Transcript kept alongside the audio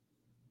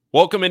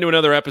Welcome into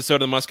another episode of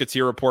the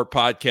Musketeer Report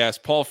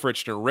podcast. Paul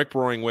Fritschner and Rick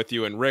Broering with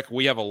you. And Rick,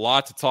 we have a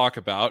lot to talk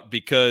about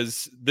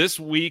because this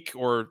week,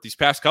 or these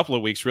past couple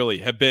of weeks really,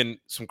 have been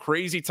some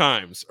crazy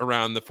times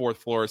around the fourth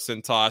floor of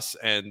Cintas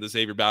and the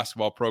Xavier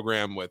basketball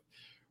program, with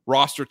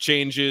roster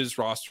changes,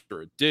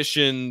 roster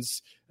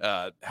additions,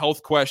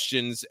 health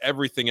questions,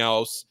 everything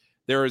else.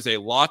 There is a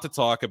lot to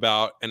talk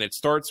about, and it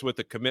starts with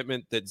a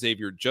commitment that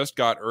Xavier just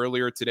got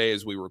earlier today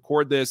as we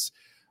record this.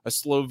 A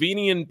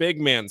Slovenian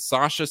big man,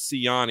 Sasa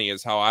Ciani,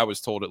 is how I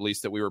was told, at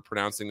least, that we were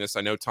pronouncing this.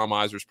 I know Tom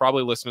Iser's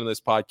probably listening to this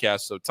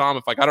podcast. So, Tom,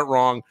 if I got it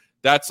wrong,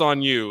 that's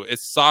on you.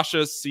 It's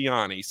Sasa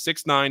Ciani,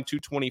 6'9",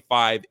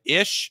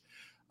 225-ish.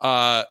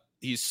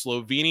 He's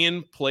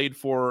Slovenian, played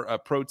for a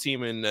pro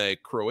team in the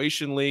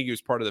Croatian league. He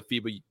was part of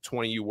the FIBA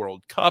 20U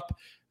World Cup.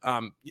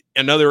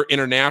 Another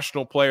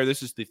international player.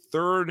 This is the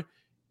third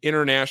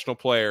international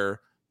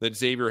player that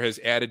Xavier has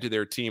added to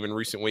their team in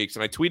recent weeks.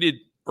 And I tweeted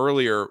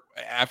earlier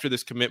after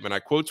this commitment, I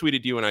quote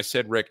tweeted you and I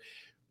said, Rick,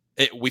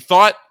 we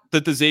thought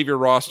that the Xavier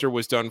roster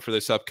was done for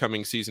this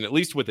upcoming season, at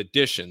least with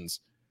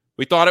additions.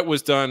 We thought it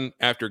was done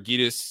after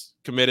Gitas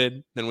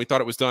committed. Then we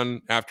thought it was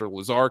done after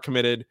Lazar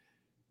committed.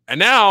 And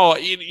now,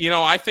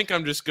 I think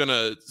I'm just going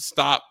to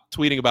stop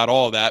tweeting about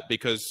all of that,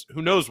 because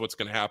who knows what's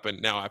going to happen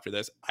now after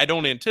this. I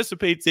don't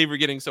anticipate Xavier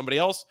getting somebody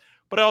else,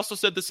 but I also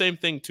said the same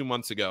thing 2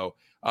 months ago.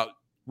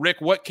 Rick,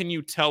 what can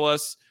you tell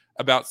us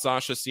about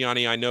Sasa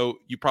Ciani? I know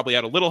you probably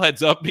had a little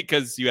heads up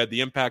because you had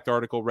the Impact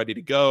article ready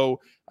to go.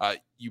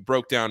 You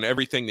broke down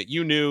everything that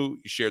you knew.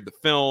 You shared the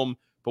film.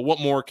 But what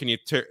more can you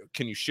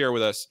share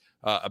with us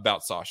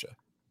about Sasha?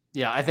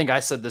 Yeah, I think I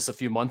said this a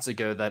few months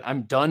ago that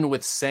I'm done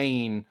with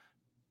saying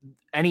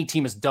any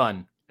team is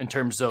done in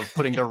terms of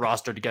putting their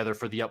roster together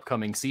for the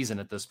upcoming season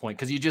at this point,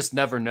 because you just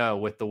never know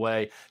with the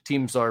way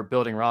teams are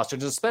building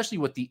rosters, especially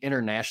with the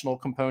international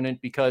component,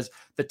 because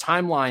the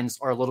timelines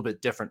are a little bit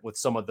different with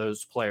some of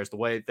those players, the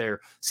way their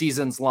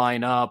seasons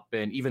line up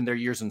and even their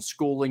years in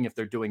schooling, if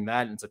they're doing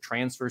that and it's a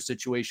transfer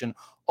situation,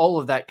 all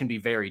of that can be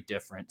very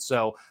different.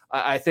 So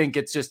I think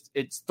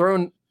it's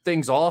thrown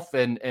things off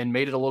and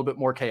made it a little bit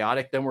more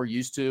chaotic than we're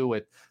used to,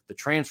 with the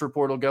transfer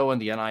portal going,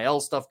 the NIL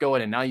stuff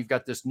going, and now you've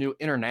got this new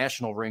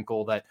international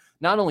wrinkle that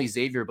not only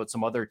Xavier but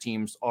some other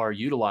teams are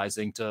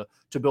utilizing to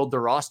build their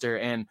roster.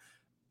 And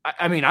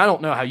I mean, I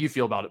don't know how you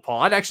feel about it,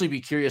 Paul. I'd actually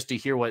be curious to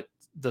hear what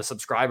the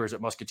subscribers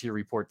at Musketeer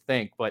Report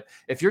think. But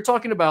if you're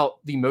talking about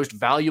the most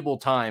valuable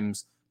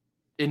times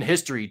in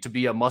history to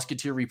be a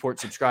Musketeer Report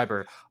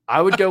subscriber,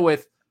 I would go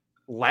with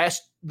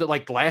last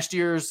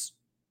year's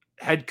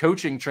head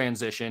coaching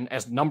transition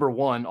as number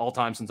one all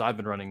time since I've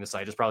been running the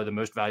site. Is probably the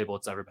most valuable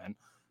it's ever been.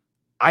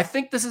 I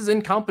think this is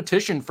in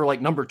competition for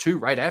number two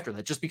right after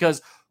that, just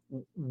because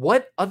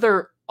what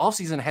other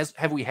offseason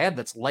have we had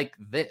that's like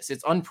this?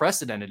 It's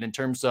unprecedented in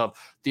terms of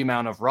the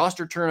amount of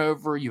roster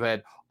turnover. You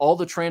had all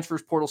the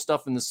transfers portal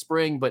stuff in the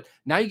spring, but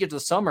now you get to the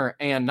summer,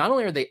 and not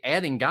only are they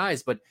adding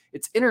guys, but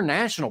it's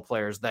international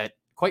players that,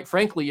 quite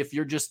frankly, if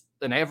you're just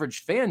an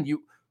average fan,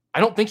 I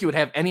don't think you would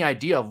have any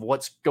idea of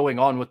what's going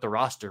on with the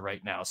roster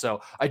right now.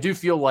 So I do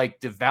feel like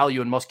the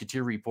value in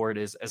Musketeer Report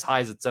is as high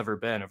as it's ever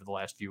been over the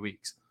last few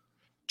weeks.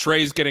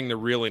 Trey's getting the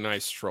really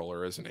nice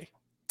stroller, isn't he?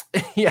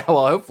 Yeah,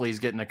 well, hopefully he's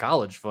getting a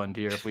college fund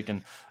here if we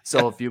can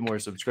sell a few more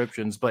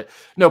subscriptions. But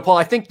no, Paul,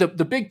 I think the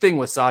big thing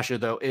with Sasha,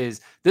 though, is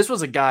this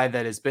was a guy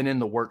that has been in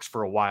the works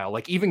for a while.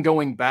 Like, even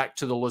going back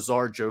to the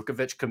Lazar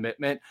Djokovic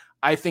commitment,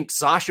 I think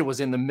Sasha was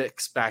in the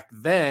mix back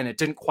then. It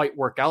didn't quite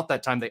work out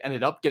that time. They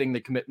ended up getting the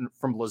commitment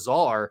from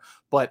Lazar,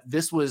 but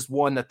this was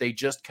one that they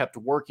just kept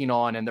working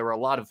on, and there were a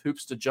lot of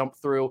hoops to jump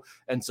through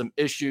and some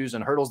issues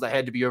and hurdles that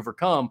had to be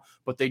overcome,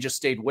 but they just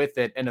stayed with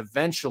it, and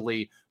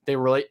eventually they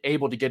were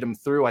able to get him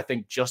through, I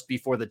think, just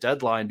before the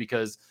deadline,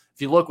 because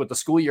if you look with the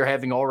school year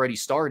having already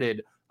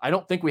started, I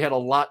don't think we had a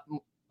lot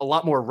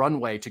more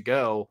runway to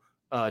go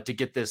to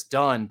get this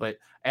done. But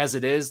as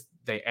it is,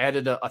 they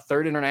added a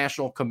third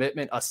international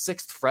commitment, a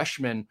sixth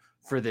freshman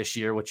for this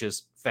year, which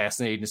is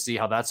fascinating to see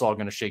how that's all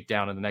going to shake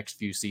down in the next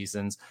few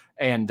seasons.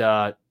 And,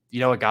 a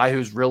guy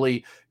who's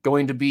really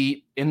going to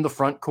be in the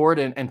front court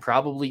and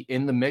probably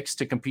in the mix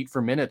to compete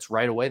for minutes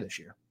right away this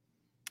year.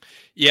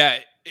 Yeah.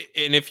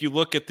 And if you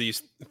look at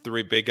these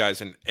three big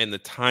guys and the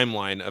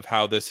timeline of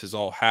how this has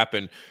all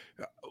happened,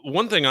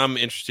 one thing I'm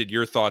interested in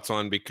your thoughts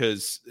on,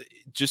 because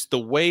just the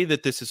way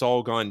that this has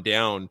all gone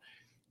down,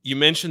 you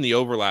mentioned the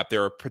overlap.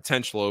 There are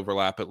potential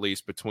overlap, at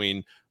least,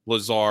 between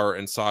Lazar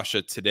and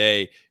Sasha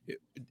today.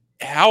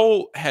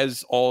 How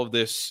has all of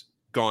this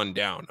gone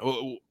down?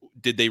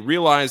 Did they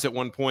realize at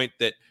one point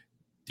that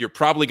you're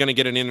probably going to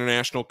get an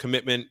international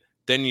commitment?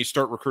 Then you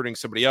start recruiting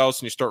somebody else,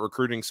 and you start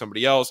recruiting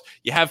somebody else.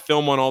 You have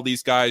film on all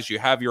these guys. You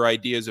have your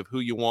ideas of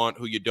who you want,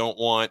 who you don't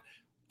want,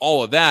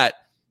 all of that.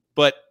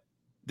 But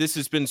this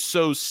has been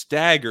so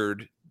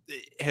staggered.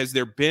 Has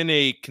there been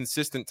a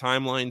consistent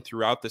timeline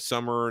throughout the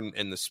summer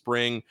and the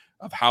spring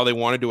of how they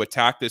wanted to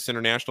attack this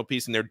international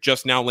piece, and they're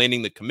just now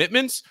landing the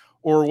commitments?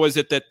 Or was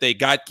it that they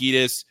got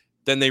Gitas,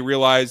 then they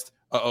realized,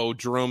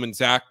 Jerome and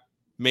Zach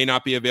may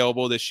not be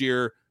available this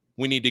year,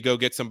 we need to go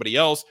get somebody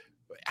else?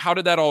 How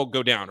did that all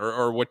go down,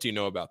 or what do you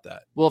know about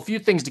that? Well, a few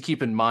things to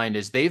keep in mind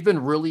is they've been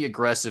really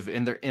aggressive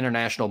in their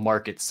international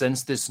market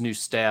since this new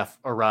staff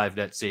arrived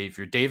at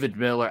Xavier. David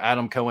Miller,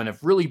 Adam Cohen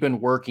have really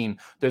been working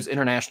those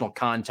international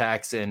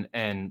contacts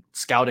and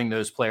scouting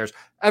those players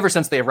ever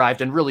since they arrived,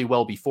 and really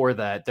well before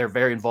that. They're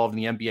very involved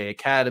in the NBA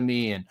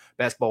Academy and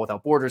Basketball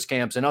Without Borders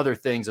camps and other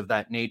things of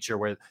that nature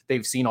where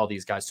they've seen all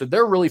these guys. So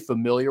they're really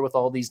familiar with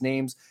all these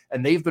names,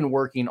 and they've been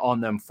working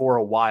on them for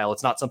a while.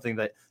 It's not something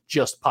that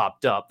just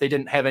popped up. They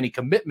didn't have any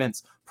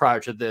commitments prior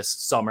to this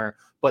summer,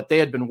 but they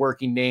had been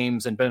working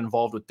names and been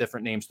involved with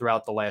different names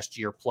throughout the last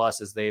year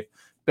plus as they've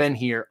been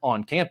here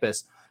on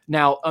campus.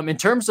 Now, in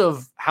terms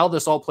of how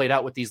this all played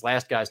out with these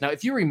last guys, now,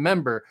 if you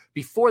remember,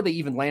 before they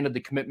even landed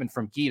the commitment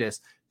from Gitas,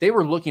 they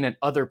were looking at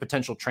other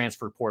potential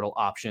transfer portal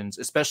options,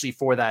 especially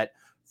for that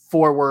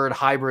forward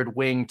hybrid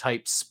wing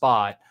type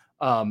spot.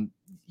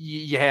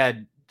 You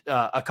had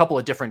a couple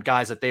of different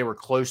guys that they were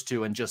close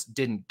to and just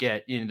didn't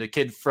get. You know, the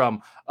kid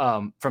from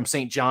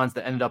St. John's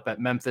that ended up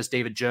at Memphis,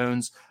 David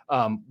Jones,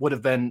 would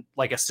have been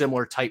like a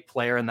similar type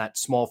player in that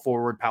small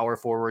forward, power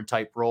forward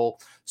type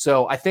role.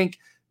 So I think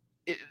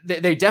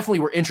they definitely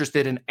were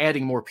interested in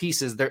adding more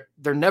pieces. They're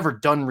never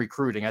done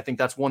recruiting. I think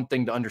that's one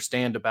thing to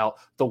understand about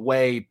the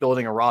way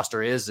building a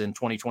roster is in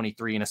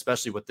 2023, and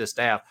especially with this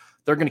staff.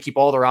 They're going to keep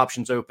all their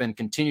options open,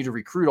 continue to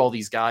recruit all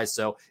these guys.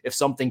 So if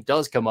something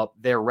does come up,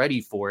 they're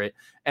ready for it.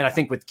 And I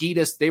think with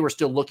Gitas, they were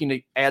still looking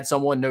to add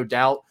someone, no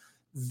doubt.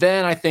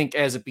 Then I think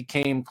as it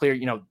became clear,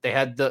 you know, they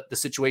had the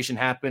situation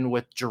happen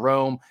with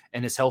Jerome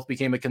and his health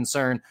became a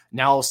concern.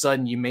 Now all of a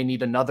sudden you may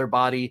need another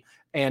body.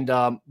 And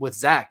with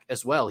Zach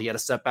as well, he had a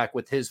setback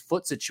with his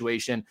foot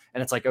situation.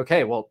 And it's like,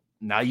 okay, well,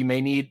 now you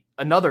may need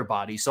another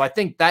body. So I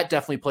think that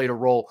definitely played a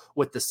role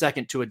with the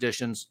second two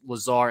additions,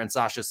 Lazar and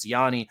Sasa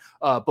Ciani.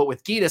 But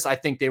with Gitas, I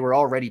think they were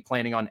already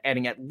planning on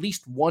adding at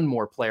least one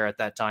more player at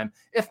that time,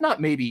 if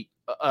not maybe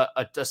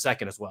a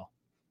second as well.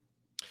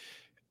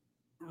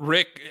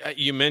 Rick,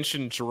 you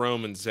mentioned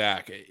Jerome and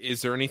Zach.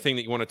 Is there anything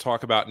that you want to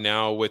talk about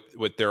now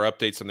with their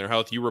updates on their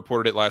health? You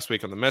reported it last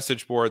week on the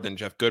message board. Then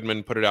Jeff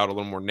Goodman put it out a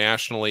little more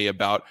nationally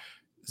about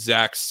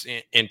Zach's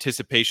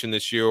anticipation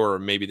this year, or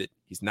maybe that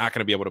he's not going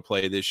to be able to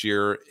play this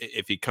year.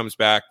 If he comes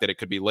back, that it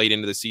could be late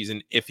into the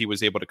season if he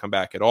was able to come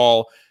back at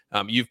all.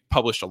 You've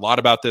published a lot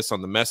about this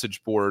on the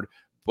message board,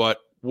 but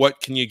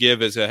what can you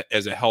give as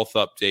a health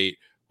update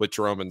with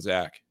Jerome and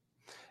Zach?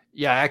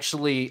 Yeah,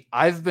 actually,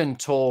 I've been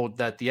told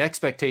that the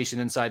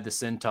expectation inside the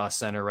Cintas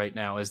Center right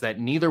now is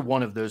that neither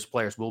one of those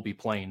players will be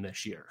playing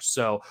this year.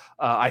 So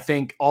I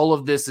think all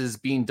of this is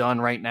being done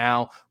right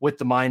now with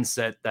the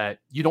mindset that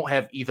you don't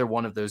have either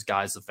one of those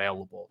guys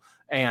available.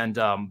 And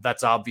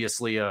that's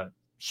obviously a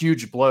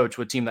huge blow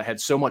to a team that had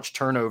so much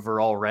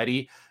turnover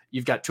already.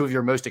 You've got two of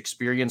your most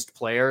experienced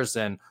players,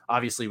 and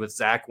obviously with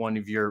Zach, one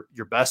of your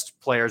best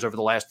players over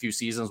the last few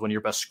seasons, one of your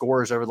best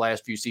scorers over the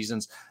last few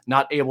seasons,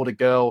 not able to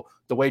go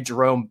the way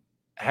Jerome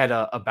had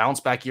a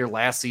bounce back year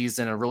last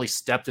season and really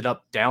stepped it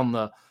up down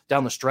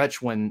the stretch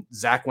when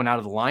Zach went out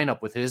of the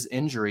lineup with his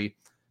injury.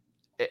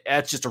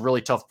 That's just a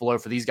really tough blow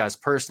for these guys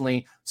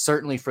personally,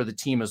 certainly for the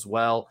team as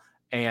well.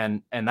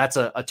 And that's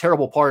a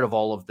terrible part of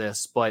all of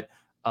this, but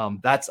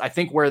that's, I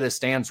think, where this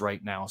stands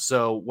right now.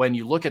 So when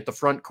you look at the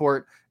front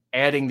court,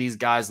 adding these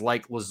guys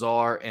like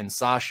Lazar and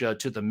Sasha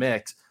to the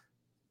mix,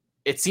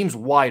 it seems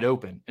wide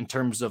open in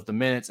terms of the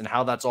minutes and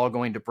how that's all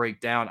going to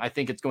break down. I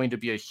think it's going to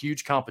be a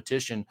huge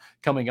competition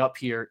coming up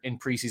here in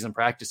preseason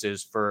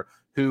practices for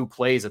who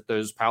plays at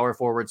those power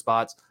forward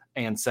spots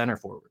and center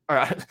forward,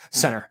 or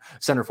center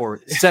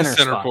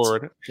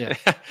forward. Yeah.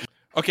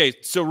 Okay,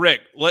 so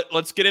Rick,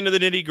 let's get into the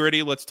nitty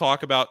gritty. Let's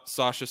talk about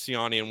Sasa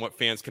Ciani and what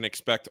fans can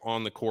expect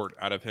on the court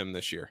out of him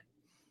this year.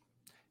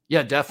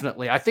 Yeah,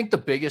 definitely. I think the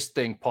biggest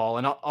thing, Paul,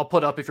 and I'll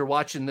put up, if you're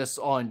watching this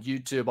on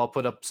YouTube, I'll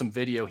put up some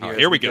video here.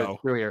 Here we go.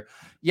 Here.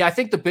 Yeah, I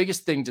think the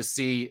biggest thing to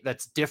see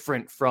that's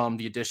different from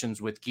the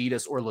additions with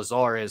Gitas or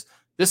Lazar is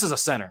this is a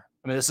center.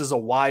 I mean, this is a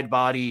wide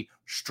body,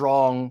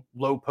 strong,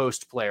 low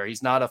post player.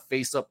 He's not a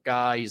face-up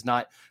guy. He's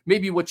not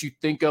maybe what you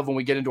think of when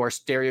we get into our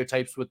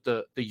stereotypes with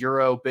the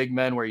Euro big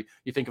men, where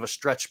you think of a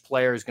stretch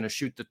player who's going to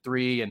shoot the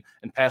three and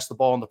pass the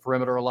ball on the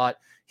perimeter a lot.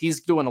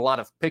 He's doing a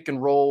lot of pick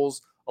and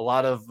rolls, a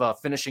lot of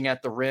finishing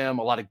at the rim,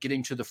 a lot of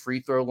getting to the free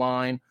throw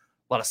line,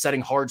 a lot of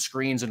setting hard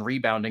screens and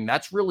rebounding.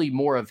 That's really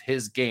more of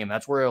his game.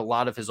 That's where a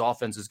lot of his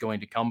offense is going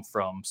to come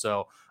from.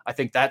 So I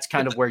think that's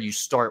kind of where you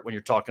start when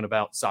you're talking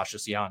about Sasa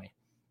Ciani.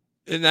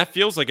 And that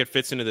feels like it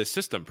fits into this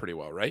system pretty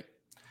well, right?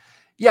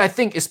 Yeah, I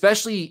think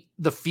especially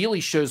the feel he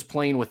shows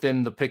playing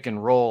within the pick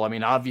and roll. I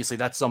mean, obviously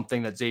that's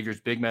something that Xavier's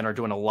big men are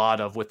doing a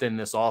lot of within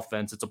this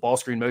offense. It's a ball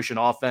screen motion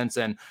offense,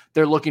 and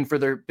they're looking for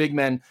their big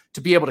men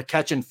to be able to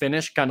catch and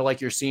finish, kind of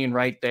like you're seeing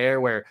right there,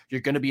 where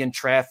you're going to be in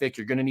traffic.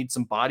 You're going to need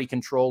some body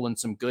control and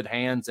some good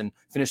hands and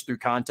finish through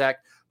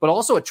contact. But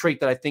also a trait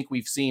that I think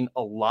we've seen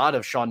a lot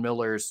of Sean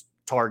Miller's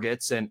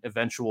targets and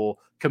eventual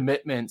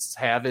commitments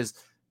have is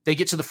they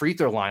get to the free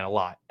throw line a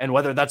lot. And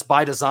whether that's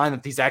by design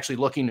that he's actually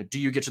looking at, do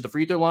you get to the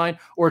free throw line?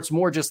 Or it's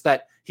more just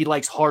that he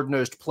likes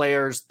hard-nosed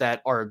players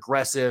that are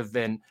aggressive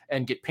and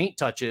get paint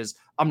touches.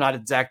 I'm not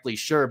exactly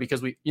sure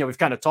because we've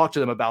kind of talked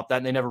to them about that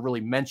and they never really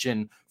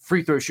mention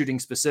free throw shooting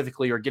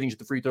specifically or getting to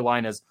the free throw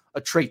line as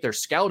a trait they're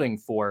scouting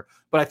for.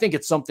 But I think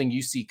it's something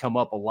you see come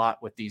up a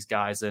lot with these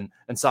guys, and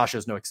Sasha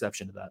is no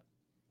exception to that.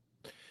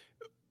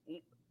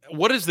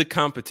 What is the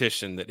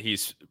competition that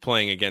he's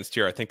playing against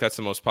here? I think that's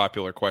the most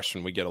popular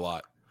question we get a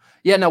lot.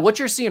 Yeah, now what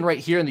you're seeing right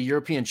here in the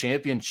European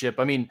Championship,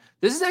 I mean,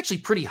 this is actually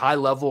pretty high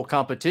level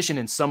competition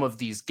in some of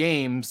these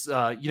games.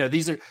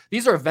 These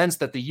are events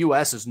that the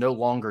U.S. is no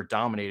longer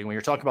dominating. When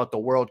you're talking about the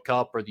World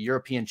Cup or the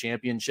European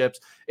Championships,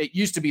 it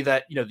used to be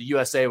that the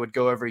USA would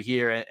go over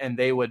here and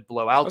they would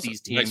blow out these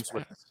teams.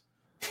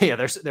 Yeah,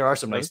 there are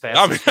some nice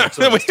passes.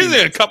 I mean,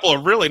 there's a couple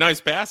of really nice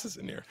passes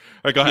in here.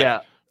 All right, go ahead. Yeah.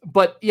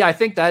 But yeah, I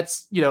think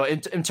that's,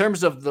 in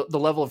terms of the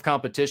level of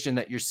competition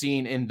that you're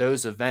seeing in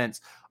those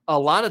events, a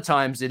lot of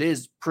times it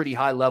is pretty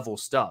high level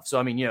stuff. So,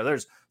 I mean,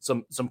 there's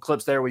some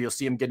clips there where you'll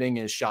see him getting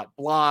his shot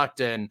blocked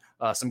and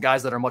some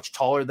guys that are much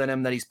taller than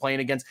him that he's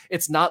playing against.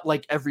 It's not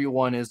like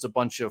everyone is a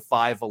bunch of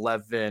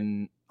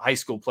 5'11" high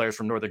school players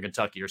from Northern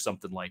Kentucky or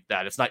something like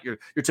that. It's not your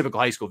typical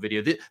high school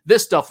video.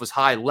 This stuff was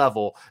high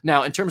level.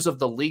 Now, in terms of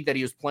the league that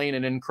he was playing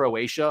in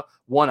Croatia,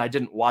 one, I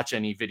didn't watch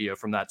any video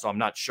from that, so I'm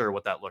not sure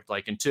what that looked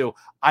like. And two,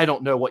 I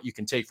don't know what you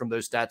can take from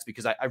those stats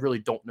because I really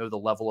don't know the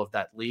level of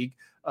that league.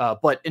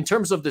 But in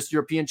terms of this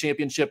European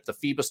Championship, the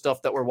FIBA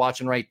stuff that we're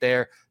watching right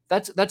there,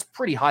 that's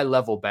pretty high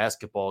level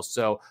basketball.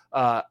 So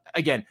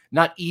again,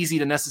 not easy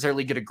to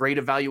necessarily get a great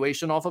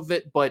evaluation off of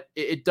it, but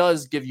it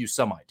does give you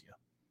some idea.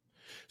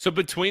 So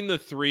between the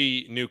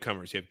three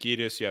newcomers, you have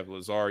Gitas, you have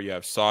Lazar, you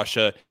have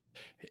Sasha.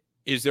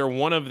 Is there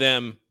one of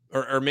them,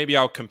 or maybe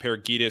I'll compare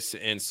Gitas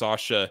and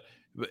Sasha.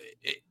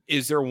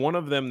 Is there one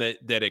of them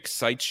that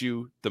excites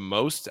you the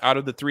most out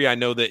of the three? I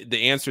know that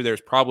the answer there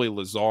is probably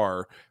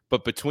Lazar,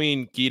 but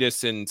between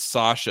Gitas and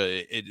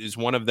Sasha, is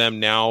one of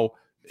them now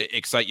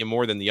excite you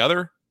more than the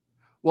other?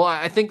 Well,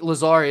 I think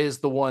Lazar is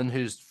the one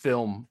whose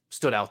film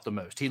stood out the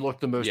most. He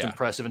looked the most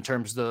impressive in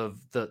terms of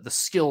the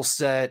skill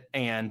set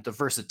and the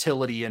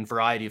versatility and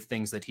variety of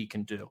things that he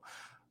can do.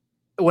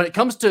 When it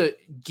comes to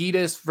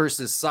Gitas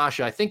versus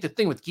Sasha, I think the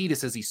thing with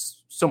Gitas is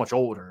he's so much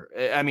older.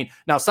 I mean,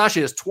 now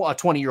Sasha is a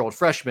 20-year-old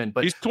freshman,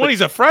 but he's 20.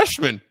 He's a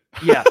freshman.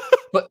 Yeah.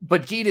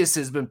 But Gitas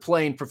has been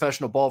playing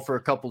professional ball for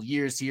a couple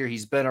years here.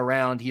 He's been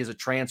around. He is a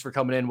transfer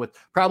coming in with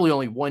probably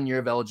only 1 year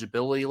of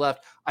eligibility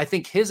left. I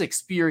think his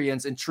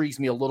experience intrigues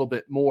me a little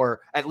bit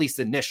more, at least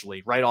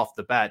initially, right off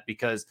the bat,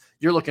 because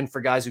you're looking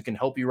for guys who can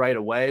help you right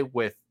away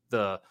with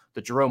the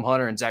Jerome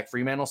Hunter and Zach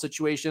Fremantle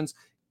situations.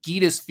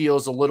 Gitas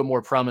feels a little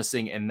more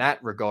promising in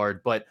that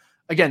regard. But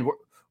again,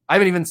 I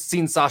haven't even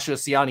seen Sasa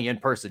Ciani in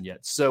person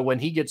yet. So when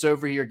he gets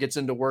over here, gets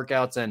into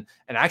workouts and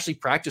actually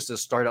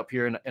practices start up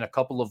here in a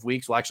couple of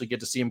weeks, we'll actually get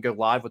to see him go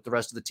live with the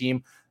rest of the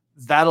team.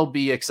 That'll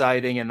be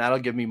exciting, and that'll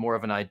give me more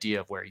of an idea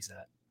of where he's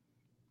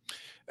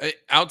at.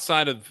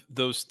 Outside of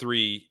those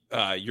three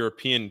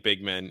European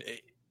big men,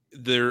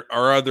 there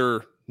are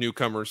other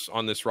newcomers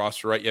on this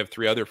roster, right? You have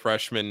three other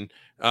freshmen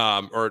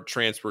or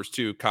transfers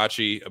too,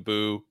 Kachi,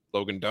 Abu,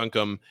 Logan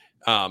Duncombe.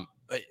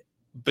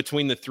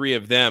 Between the three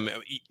of them,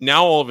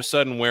 now all of a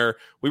sudden, where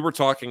we were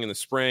talking in the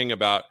spring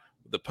about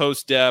the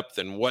post depth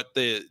and what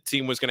the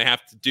team was going to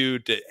have to do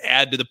to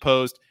add to the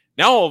post,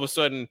 now all of a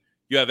sudden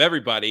you have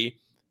everybody.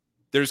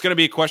 There's going to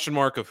be a question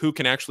mark of who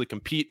can actually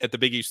compete at the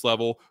Big East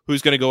level,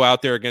 who's going to go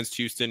out there against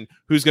Houston,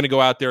 who's going to go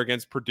out there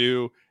against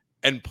Purdue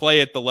and play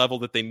at the level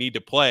that they need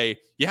to play.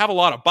 You have a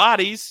lot of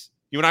bodies.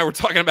 You and I were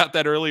talking about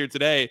that earlier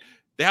today.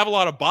 They have a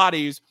lot of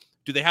bodies.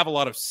 Do they have a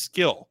lot of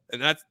skill? And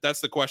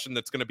that's the question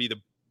that's going to be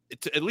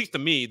at least to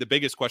me, the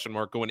biggest question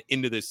mark going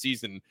into this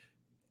season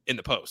in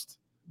the post.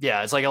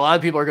 Yeah, it's like a lot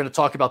of people are going to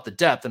talk about the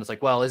depth, and it's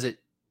like, well, is it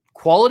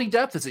quality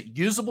depth? Is it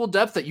usable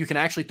depth that you can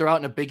actually throw out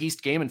in a Big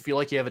East game and feel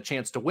like you have a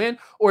chance to win?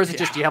 Or is it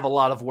just you have a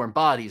lot of warm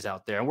bodies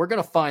out there? And we're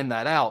going to find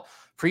that out.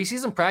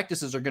 Preseason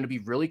practices are going to be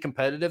really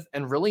competitive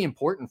and really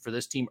important for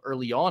this team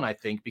early on, I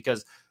think,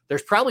 because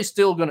there's probably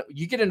still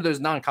you get into those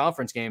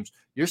non-conference games,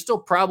 you're still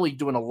probably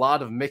doing a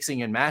lot of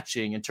mixing and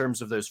matching in terms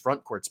of those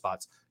front court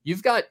spots.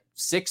 You've got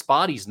 6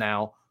 bodies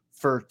now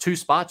for 2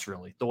 spots,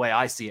 really, the way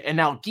I see it. And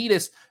now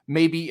Gitas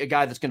may be a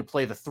guy that's going to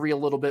play the 3 a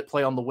little bit,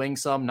 play on the wing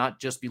some, not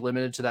just be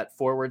limited to that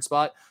forward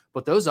spot.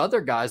 But those other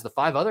guys, the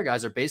 5 other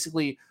guys, are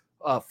basically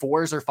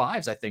 4s or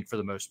 5s, I think, for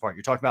the most part.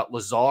 You're talking about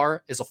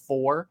Lazar is a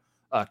 4.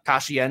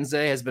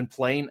 Kashienze has been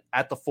playing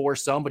at the 4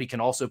 some, but he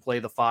can also play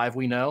the 5,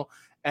 we know.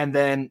 And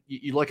then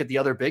you look at the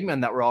other big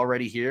men that were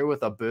already here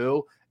with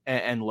Abu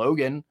and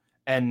Logan,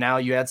 and now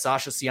you add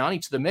Sasa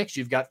Ciani to the mix.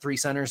 You've got 3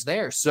 centers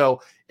there.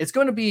 So it's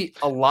going to be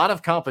a lot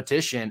of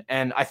competition.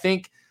 And I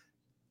think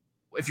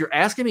if you're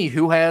asking me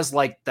who has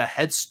like the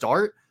head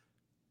start,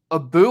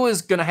 Abu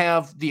is going to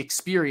have the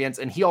experience,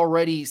 and he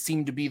already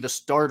seemed to be the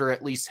starter,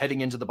 at least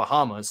heading into the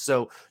Bahamas.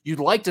 So you'd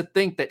like to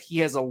think that he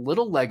has a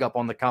little leg up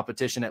on the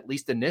competition, at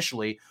least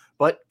initially.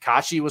 But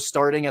Kachi was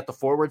starting at the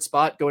forward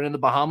spot going into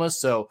the Bahamas.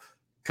 So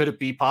could it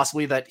be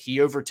possibly that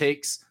he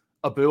overtakes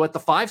Abu at the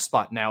 5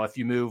 spot now if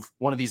you move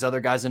one of these other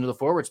guys into the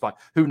forward spot?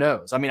 Who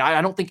knows? I mean,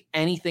 I don't think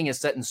anything is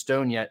set in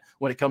stone yet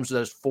when it comes to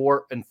those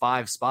 4 and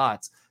 5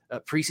 spots.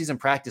 preseason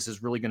practice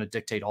is really going to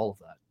dictate all of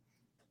that.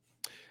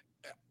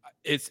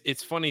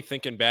 It's funny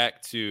thinking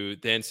back to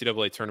the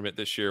NCAA tournament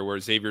this year where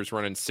Xavier's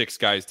running 6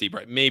 guys deep,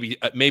 right? Maybe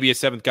a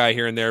 7th guy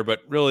here and there,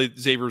 but really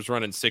Xavier's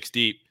running 6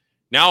 deep.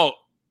 Now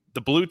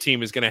the blue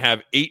team is going to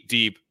have 8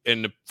 deep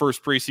in the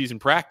first preseason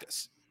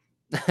practice.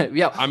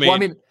 Yeah.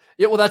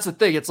 Well, that's the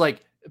thing. It's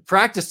like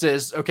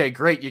practices. Okay,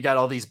 great. You got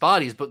all these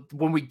bodies, but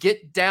when we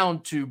get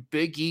down to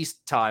Big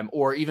East time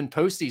or even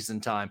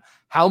postseason time,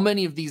 how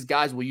many of these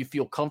guys will you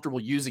feel comfortable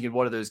using in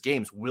one of those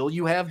games? Will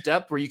you have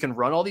depth where you can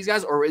run all these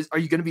guys, or are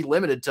you going to be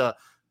limited to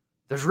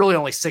there's really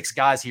only 6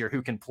 guys here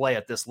who can play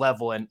at this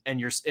level and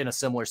you're in a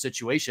similar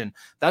situation?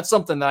 That's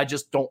something that I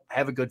just don't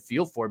have a good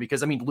feel for,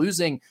 because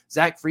losing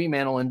Zach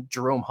Freemantle and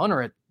Jerome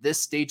Hunter at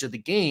this stage of the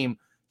game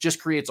just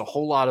creates a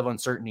whole lot of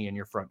uncertainty in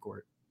your front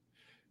court.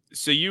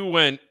 So you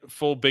went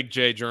full Big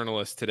J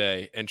journalist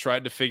today and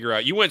tried to figure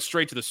out, you went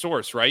straight to the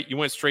source, right? You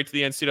went straight to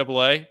the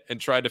NCAA and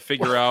tried to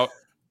figure out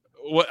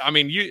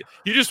you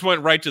just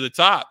went right to the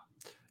top.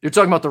 You're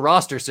talking about the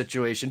roster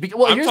situation.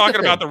 I'm talking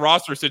about the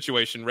roster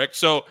situation, Rick.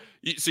 So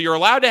you're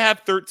allowed to have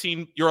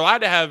 13. You're allowed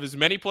to have as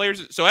many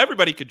players. So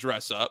everybody could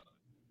dress up.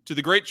 To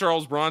the great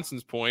Charles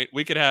Bronson's point,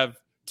 we could have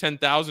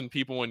 10,000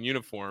 people in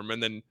uniform,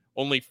 and then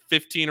only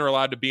 15 are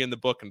allowed to be in the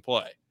book and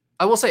play.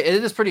 I will say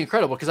it is pretty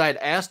incredible, because I had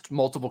asked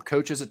multiple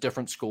coaches at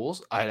different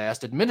schools. I had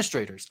asked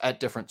administrators at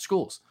different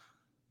schools.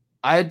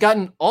 I had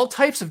gotten all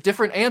types of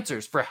different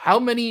answers for how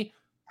many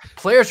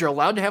players you're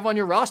allowed to have on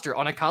your roster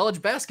on a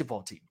college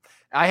basketball team.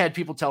 I had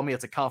people tell me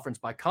it's a conference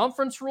by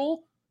conference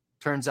rule.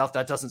 Turns out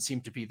that doesn't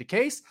seem to be the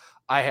case.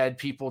 I had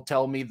people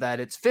tell me that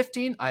it's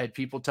 15. I had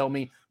people tell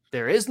me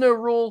there is no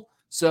rule.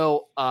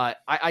 So I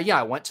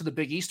went to the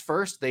Big East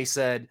first. They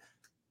said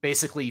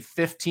basically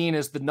 15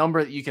 is the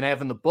number that you can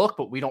have in the book,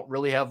 but we don't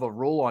really have a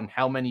rule on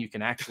how many you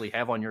can actually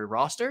have on your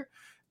roster.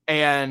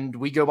 And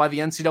we go by the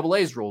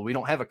NCAA's rule. We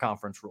don't have a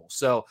conference rule.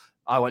 So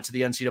I went to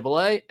the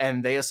NCAA,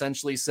 and they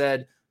essentially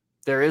said,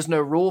 there is no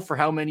rule for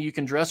how many you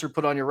can dress or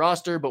put on your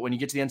roster, but when you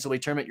get to the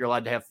NCAA tournament, you're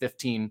allowed to have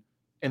 15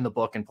 in the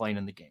book and playing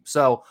in the game.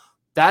 So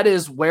that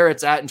is where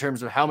it's at in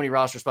terms of how many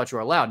roster spots you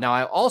are allowed. Now,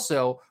 I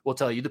also will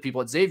tell you, the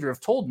people at Xavier have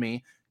told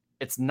me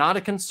it's not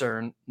a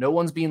concern. No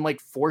one's being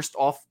forced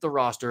off the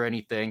roster or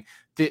anything.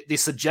 The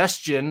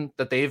suggestion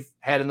that they've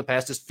had in the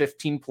past is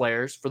 15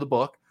 players for the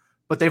book,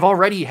 but they've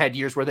already had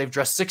years where they've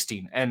dressed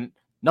 16 and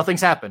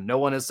nothing's happened. No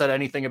one has said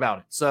anything about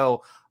it.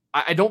 So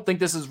I don't think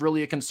this is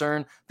really a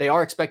concern. They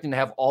are expecting to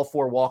have all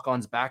 4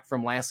 walk-ons back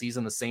from last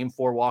season, the same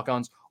 4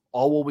 walk-ons.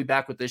 All will be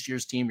back with this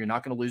year's team. You're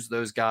not going to lose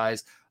those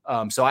guys.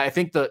 So I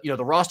think the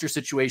roster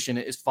situation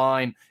is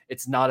fine.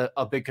 It's not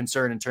a big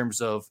concern in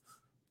terms of,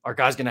 are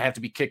guys going to have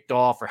to be kicked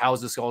off, or how is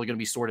this all going to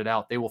be sorted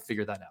out? They will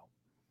figure that out.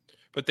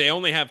 But they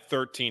only have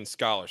 13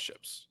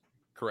 scholarships,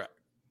 correct?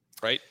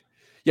 Right?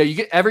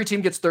 Yeah, every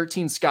team gets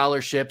 13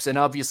 scholarships, and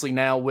obviously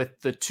now with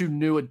the 2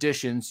 new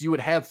additions, you would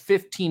have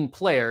 15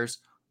 players.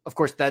 Of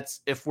course, that's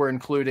if we're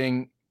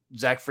including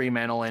Zach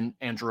Freemantle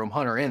and Jerome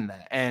Hunter in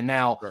that. And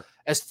now, sure,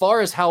 as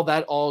far as how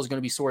that all is going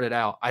to be sorted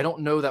out, I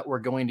don't know that we're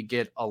going to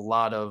get a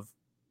lot of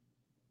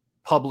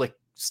public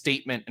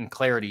statement and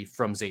clarity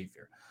from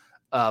Xavier.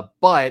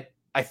 But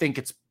I think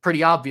it's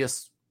pretty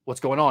obvious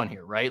what's going on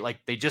here, right?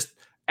 They just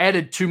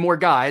added 2 more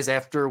guys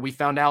after we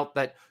found out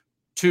that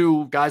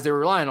 2 guys they were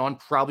relying on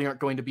probably aren't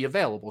going to be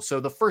available. So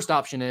the first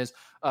option is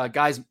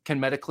guys can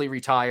medically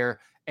retire,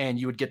 and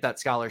you would get that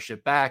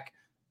scholarship back,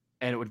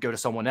 and it would go to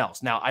someone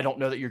else. Now, I don't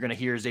know that you're going to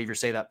hear Xavier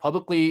say that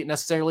publicly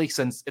necessarily,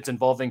 since it's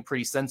involving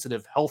pretty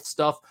sensitive health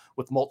stuff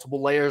with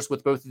multiple layers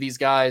with both of these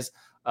guys.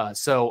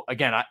 So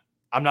again,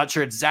 I'm not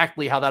sure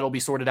exactly how that'll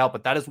be sorted out,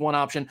 but that is one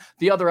option.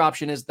 The other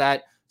option is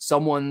that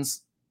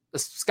someone's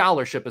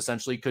scholarship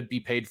essentially could be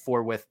paid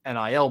for with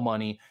NIL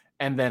money.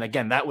 And then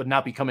again, that would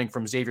not be coming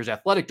from Xavier's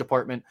athletic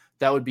department.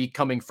 That would be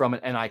coming from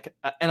an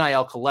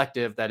NIL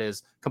collective that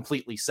is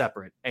completely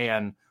separate.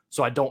 And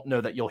so I don't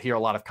know that you'll hear a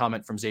lot of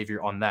comment from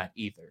Xavier on that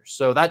either.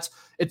 So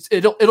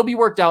it'll be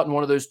worked out in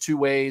one of those 2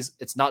 ways.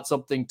 It's not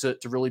something to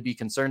really be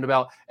concerned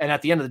about. And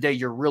at the end of the day,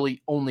 you're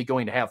really only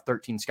going to have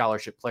 13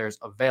 scholarship players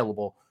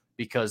available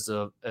because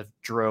of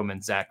Jerome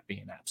and Zach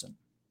being absent.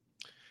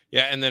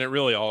 Yeah, and then it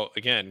really all,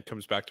 again,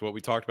 comes back to what we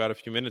talked about a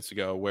few minutes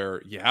ago,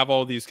 where you have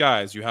all these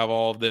guys, you have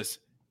all this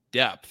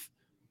depth,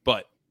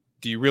 but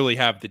do you really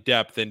have the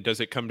depth, and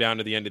does it come down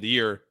to the end of the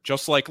year,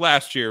 just like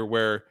last year,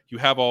 where you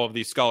have all of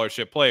these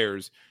scholarship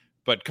players,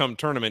 but come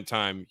tournament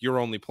time, you're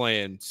only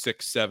playing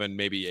 6, 7,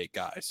 maybe 8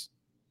 guys.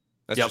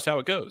 That's just how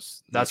it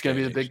goes. That's going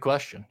to be the big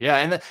question. Yeah,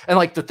 and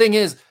the thing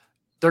is,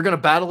 they're going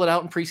to battle it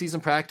out in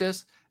preseason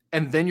practice,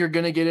 and then you're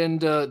going to get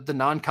into the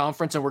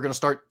non-conference, and we're going to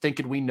start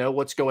thinking we know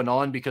what's going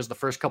on because the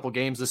first couple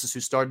games, this is who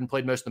started and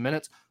played most of the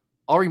minutes.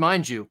 I'll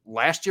remind you,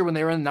 last year when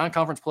they were in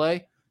non-conference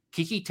play,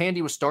 Kiki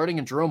Tandy was starting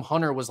and Jerome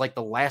Hunter was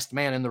the last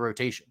man in the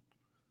rotation.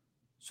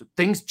 So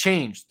things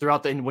change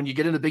throughout and when you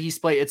get into Big East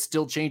play, it's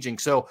still changing.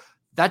 So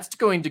that's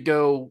going to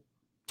go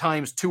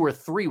times 2 or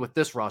 3 with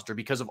this roster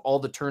because of all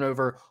the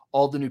turnover,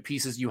 all the new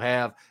pieces you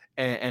have,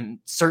 and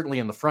certainly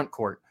in the front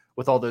court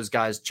with all those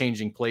guys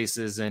changing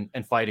places and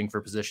fighting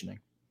for positioning.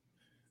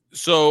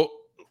 So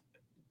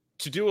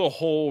to do a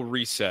whole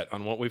reset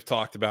on what we've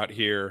talked about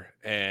here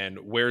and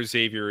where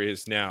Xavier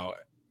is now,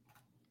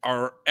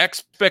 are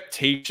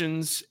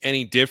expectations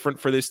any different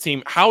for this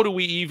team? How do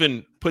we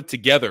even put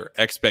together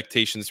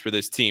expectations for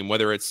this team,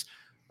 whether it's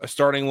a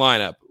starting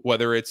lineup,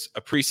 whether it's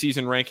a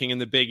preseason ranking in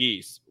the Big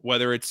East,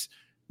 whether it's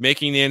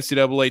making the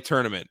NCAA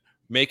tournament,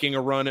 making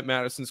a run at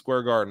Madison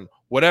Square Garden,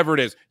 whatever it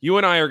is? You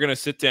and I are going to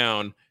sit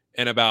down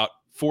in about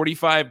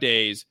 45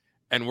 days,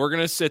 and we're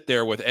going to sit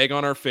there with egg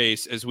on our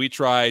face as we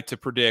try to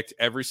predict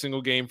every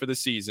single game for the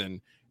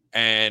season,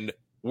 and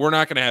we're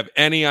not going to have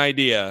any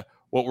idea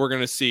what we're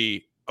going to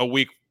see a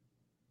week,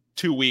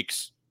 2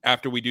 weeks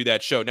after we do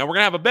that show. Now, we're going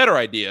to have a better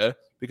idea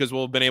because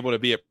we'll have been able to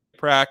be at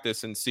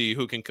practice and see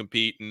who can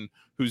compete and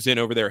who's in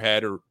over their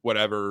head or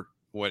whatever,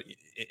 what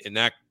in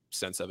that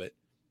sense of it.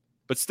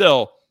 But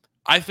still,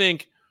 I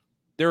think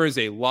there is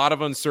a lot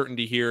of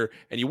uncertainty here.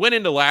 And you went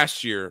into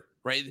last year,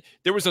 right?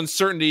 There was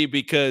uncertainty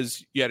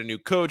because you had a new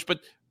coach,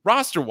 but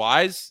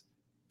roster-wise,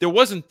 there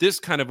wasn't this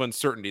kind of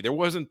uncertainty. There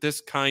wasn't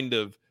this kind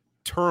of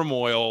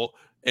turmoil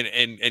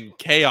and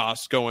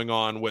chaos going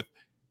on with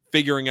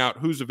figuring out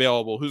who's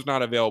available, who's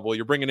not available.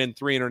 You're bringing in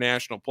 3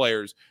 international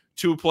players,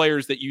 2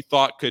 players that you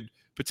thought could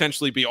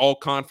potentially be all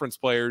conference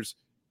players.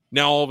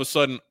 Now, all of a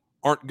sudden,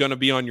 aren't going to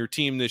be on your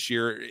team this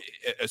year,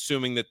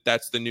 assuming that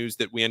that's the news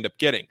that we end up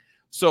getting.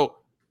 So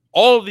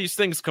all of these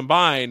things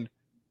combined,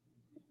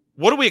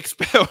 what do we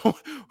expect?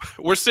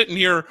 We're sitting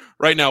here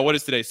right now. What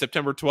is today?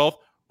 September 12th.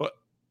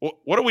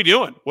 What are we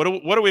doing? What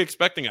are we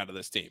expecting out of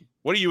this team?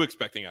 What are you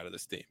expecting out of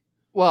this team?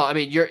 Well, I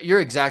mean, you're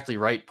exactly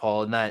right,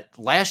 Paul, in that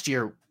last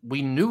year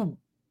we knew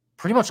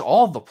pretty much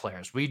all of the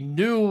players. We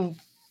knew,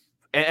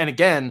 and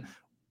again,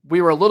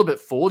 we were a little bit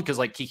fooled because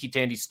like Kiki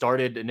Tandy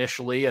started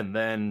initially, and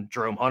then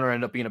Jerome Hunter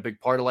ended up being a big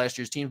part of last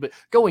year's team. But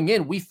going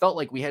in, we felt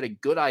like we had a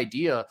good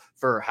idea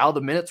for how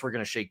the minutes were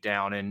going to shake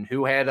down and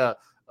who had a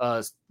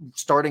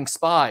starting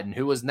spot and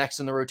who was next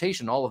in the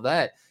rotation, all of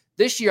that.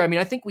 This year, I mean,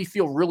 I think we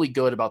feel really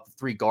good about the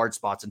 3 guard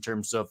spots in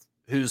terms of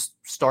who's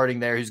starting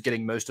there, who's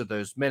getting most of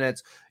those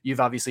minutes. You've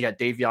obviously got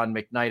Davion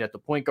McKnight at the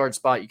point guard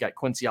spot. You got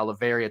Quincy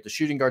Oliveri at the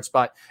shooting guard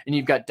spot, and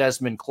you've got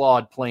Desmond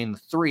Claude playing the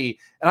 3.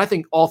 And I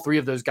think all 3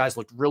 of those guys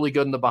looked really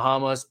good in the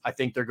Bahamas. I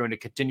think they're going to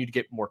continue to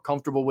get more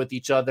comfortable with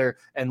each other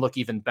and look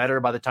even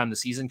better by the time the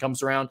season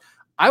comes around.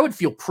 I would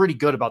feel pretty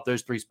good about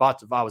those 3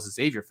 spots if I was a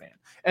Xavier fan.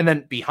 And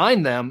then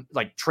behind them,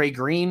 like Trey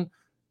Green,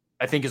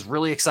 I think is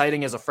really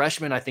exciting as a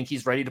freshman. I think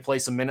he's ready to play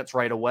some minutes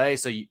right away.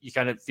 So you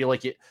kind of feel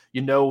like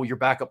you know your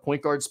backup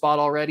point guard spot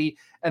already.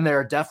 And there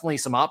are definitely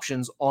some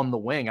options on the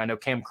wing. I know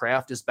Cam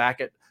Kraft is back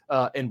at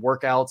in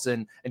workouts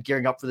and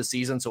gearing up for the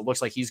season. So it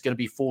looks like he's going to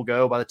be full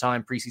go by the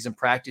time preseason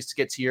practice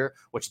gets here,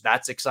 which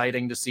that's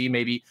exciting to see.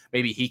 Maybe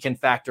he can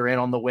factor in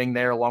on the wing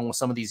there along with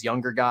some of these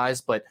younger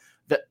guys. But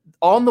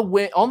on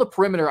the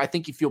perimeter, I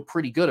think you feel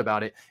pretty good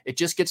about it. It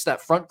just gets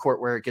that front court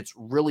where it gets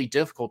really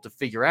difficult to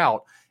figure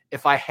out.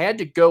 If I had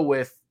to go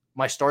with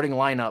my starting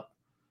lineup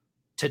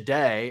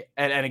today,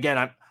 and again,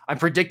 I'm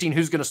predicting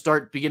who's going to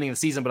start beginning of the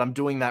season, but I'm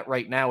doing that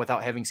right now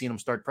without having seen him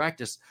start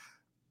practice.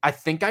 I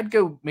think I'd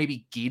go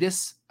maybe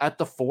Giedis at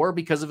the 4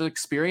 because of his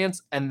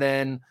experience, and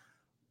then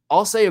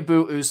I'll say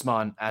Abu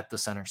Usman at the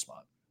center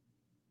spot.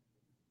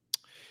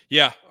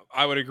 Yeah,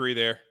 I would agree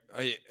there.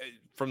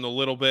 From the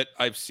little bit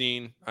I've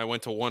seen, I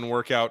went to one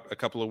workout a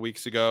couple of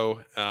weeks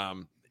ago.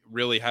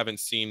 Really haven't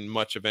seen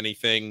much of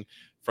anything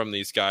from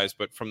these guys,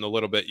 but from the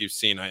little bit you've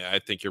seen, I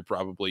think you're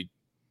probably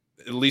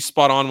at least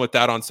spot on with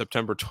that on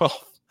September 12th.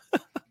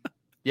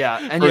 Yeah.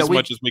 And as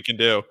much as we can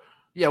do.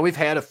 Yeah. We've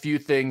had a few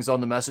things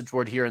on the message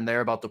board here and there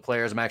about the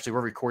players.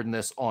 We're recording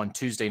this on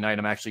Tuesday night.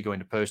 I'm actually going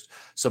to post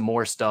some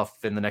more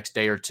stuff in the next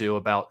day or 2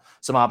 about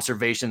some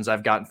observations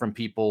I've gotten from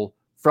people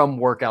from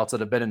workouts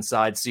that have been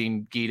inside,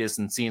 seeing Giedis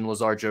and seeing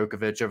Lazar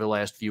Djokovic over the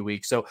last few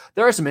weeks. So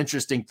there are some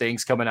interesting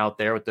things coming out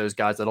there with those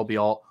guys that'll be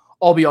all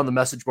be on the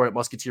message board at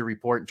Musketeer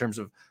Report in terms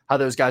of how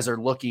those guys are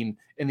looking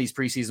in these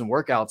preseason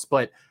workouts.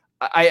 But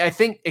I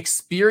think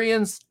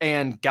experience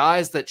and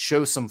guys that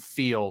show some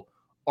feel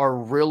are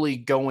really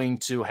going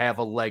to have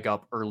a leg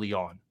up early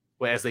on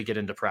as they get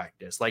into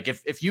practice. Like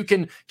if you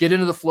can get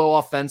into the flow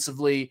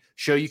offensively,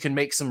 show you can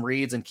make some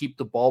reads and keep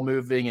the ball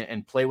moving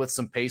and play with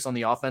some pace on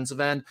the offensive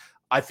end,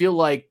 I feel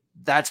like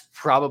that's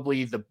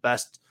probably the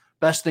best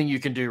thing you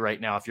can do right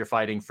now if you're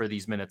fighting for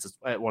these minutes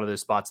at one of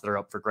those spots that are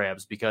up for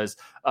grabs, because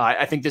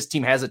I think this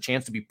team has a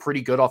chance to be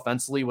pretty good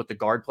offensively with the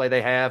guard play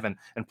they have and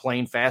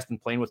playing fast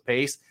and playing with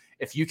pace.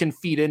 If you can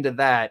feed into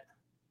that,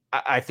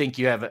 I think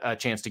you have a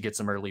chance to get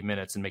some early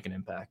minutes and make an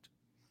impact.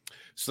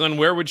 So then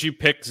where would you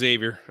pick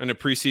Xavier in a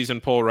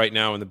preseason poll right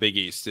now in the Big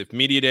East? If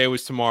media day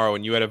was tomorrow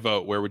and you had a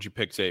vote, where would you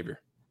pick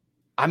Xavier?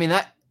 I mean,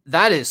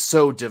 that is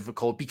so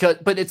difficult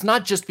but it's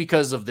not just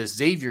because of this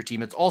Xavier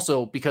team. It's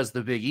also because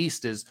the Big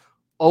East is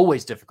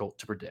always difficult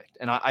to predict.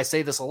 And I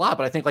say this a lot,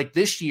 but I think like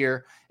this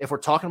year, if we're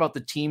talking about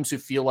the teams who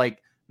feel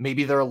like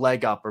maybe they're a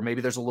leg up or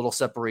maybe there's a little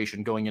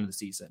separation going into the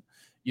season,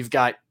 you've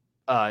got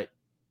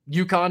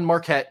UConn,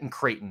 Marquette, and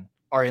Creighton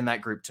are in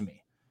that group to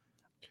me.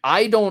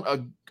 I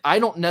don't I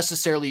don't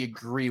necessarily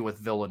agree with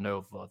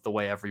Villanova the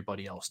way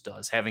everybody else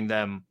does, having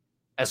them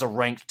as a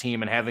ranked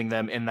team and having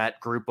them in that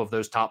group of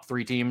those top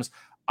 3 teams.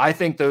 I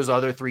think those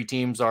other 3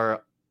 teams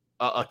are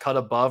a cut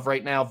above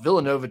right now.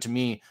 Villanova, to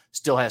me,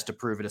 still has to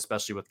prove it,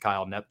 especially with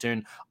Kyle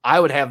Neptune. I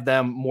would have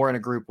them more in a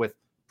group with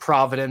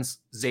Providence,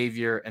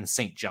 Xavier, and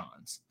St.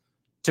 John's.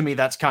 To me,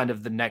 that's kind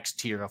of the next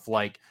tier of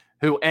like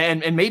who,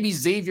 and maybe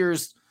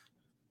Xavier's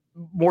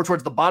more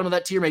towards the bottom of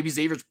that tier. Maybe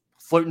Xavier's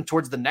floating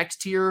towards the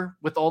next tier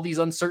with all these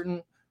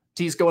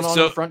uncertainties going on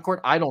in the front court.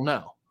 I don't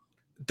know.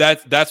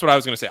 That's what I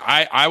was going to say.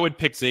 I would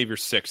pick Xavier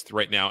 6th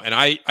right now. And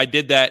I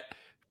did that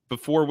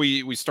before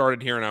we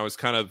started here, and I was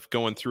kind of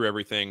going through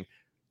everything.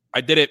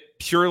 I did it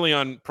purely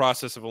on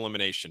process of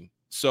elimination.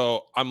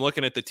 So I'm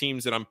looking at the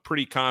teams that I'm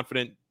pretty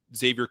confident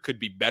Xavier could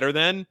be better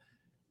than.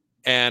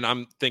 And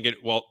I'm thinking,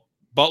 well,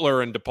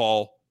 Butler and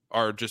DePaul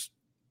are just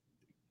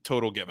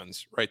total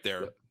givens right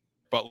there.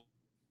 But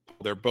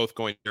they're both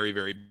going very,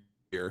 very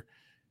here.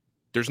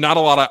 There's not a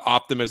lot of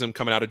optimism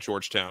coming out of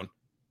Georgetown.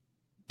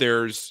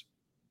 There's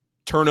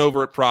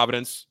turnover at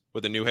Providence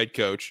with a new head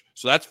coach.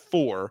 So that's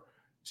 4.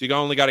 So you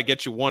only got to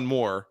get you 1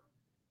 more.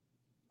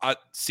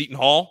 Seton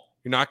Hall,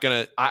 you're not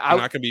going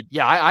to be.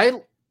 Yeah,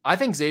 I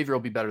think Xavier will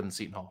be better than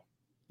Seton Hall.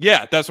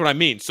 Yeah, that's what I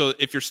mean. So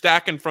if you're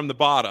stacking from the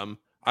bottom,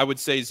 I would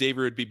say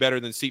Xavier would be better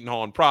than Seton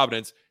Hall and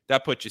Providence.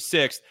 That puts you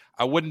 6th.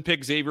 I wouldn't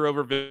pick Xavier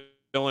over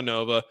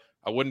Villanova.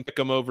 I wouldn't pick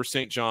them over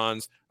St.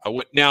 John's.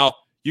 Now,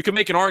 you can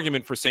make an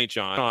argument for St.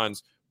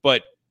 John's,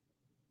 but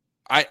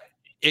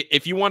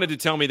if you wanted to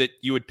tell me that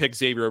you would pick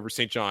Xavier over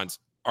St. John's,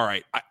 all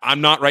right. I'm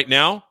not right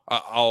now.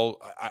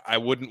 I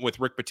wouldn't with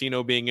Rick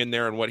Pitino being in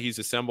there and what he's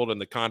assembled and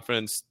the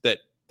confidence that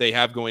they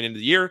have going into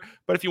the year.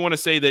 But if you want to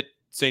say that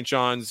St.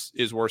 John's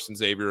is worse than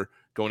Xavier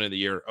going into the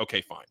year,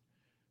 okay, fine.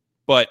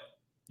 But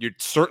you're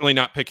certainly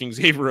not picking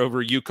Xavier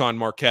over UConn,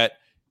 Marquette,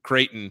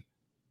 Creighton.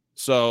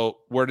 So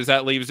where does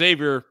that leave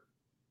Xavier?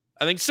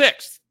 I think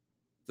 6th.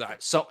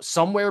 So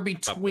somewhere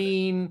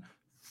between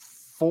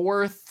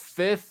 4th,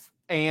 5th,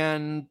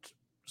 and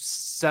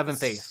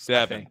 7th, 8th.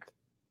 7th.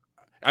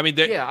 I mean,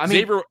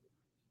 Xavier.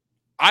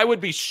 I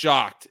would be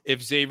shocked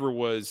if Xavier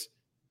was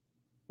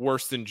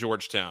worse than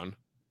Georgetown,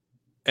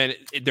 and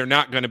they're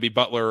not going to be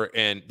Butler,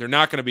 and they're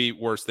not going to be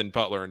worse than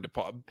Butler and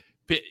DePaul.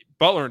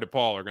 Butler and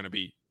DePaul are going to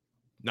be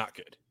not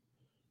good.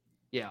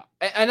 Yeah,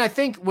 and I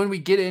think when we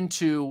get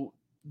into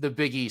the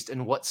Big East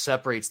and what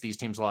separates these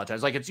teams a lot of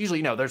times, like it's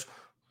usually, there's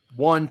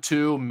 1,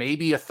 2,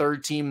 maybe a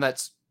third team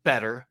that's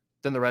better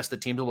than the rest of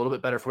the teams, a little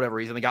bit better for whatever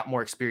reason. They got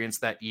more experience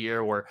that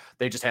year, or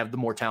they just have the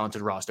more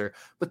talented roster.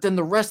 But then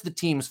the rest of the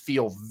teams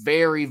feel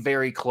very,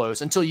 very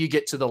close until you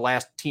get to the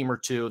last team or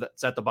 2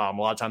 that's at the bottom.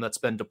 A lot of time that's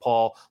been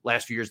DePaul.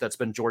 Last few years that's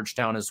been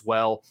Georgetown as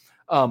well.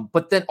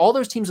 But then all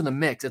those teams in the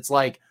mix, it's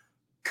like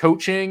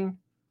coaching,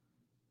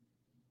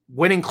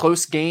 winning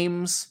close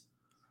games.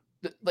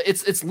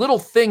 It's little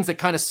things that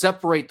kind of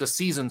separate the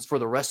seasons for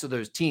the rest of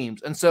those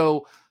teams. And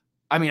so,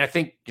 I mean, I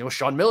think,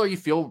 Sean Miller, you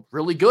feel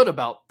really good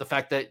about the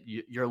fact that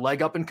you're a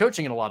leg up in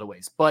coaching in a lot of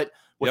ways. But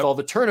with all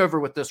the turnover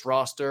with this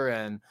roster,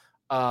 and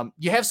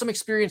you have some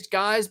experienced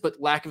guys, but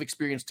lack of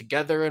experience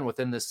together and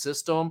within this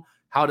system,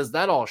 how does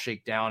that all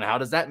shake down? How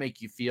does that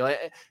make you feel?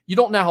 You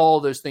don't know how all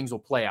those things will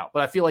play out.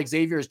 But I feel like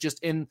Xavier is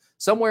just in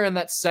somewhere in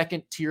that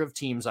second tier of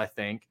teams, I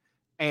think.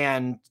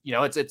 And,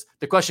 it's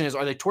the question is,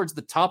 are they towards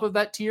the top of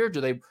that tier? Do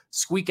they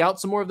squeak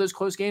out some more of those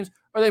close games?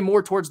 Are they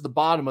more towards the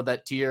bottom of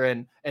that tier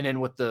and then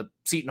with the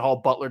Seton Hall,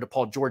 Butler,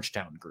 DePaul,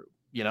 Georgetown group?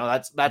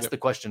 That's the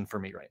question for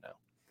me right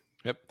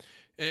now.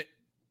 Yep.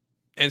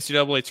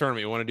 NCAA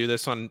tournament. You want to do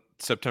this on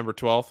September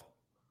 12th?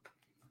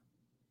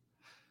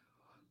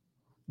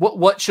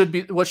 What should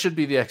be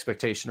the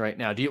expectation right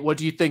now? What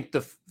do you think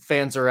the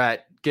fans are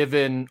at,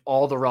 given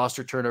all the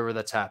roster turnover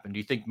that's happened? Do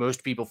you think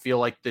most people feel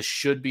like this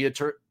should be a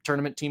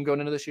tournament team going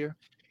into this year?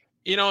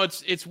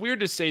 It's weird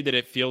to say that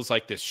it feels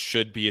like this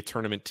should be a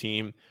tournament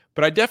team,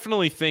 but I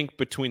definitely think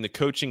between the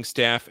coaching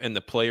staff and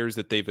the players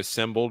that they've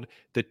assembled,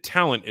 the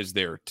talent is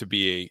there to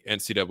be a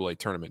NCAA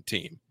tournament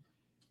team.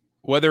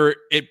 Whether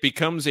it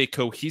becomes a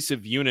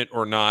cohesive unit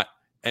or not,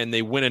 and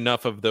they win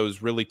enough of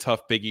those really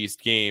tough Big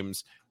East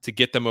games to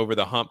get them over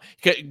the hump.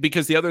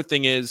 Because the other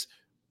thing is,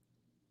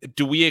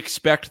 do we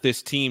expect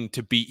this team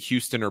to beat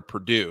Houston or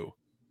Purdue?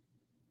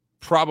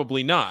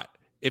 Probably not.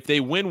 If they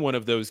win one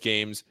of those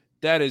games,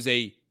 that is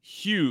a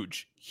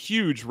huge,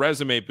 huge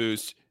resume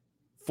boost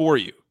for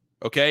you.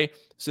 Okay?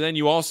 So then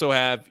you also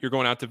you're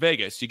going out to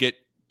Vegas. You get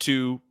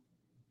 2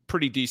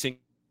 pretty decent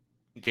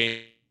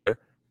games,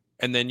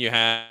 and then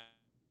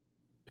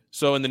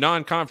so in the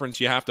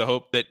non-conference, you have to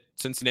hope that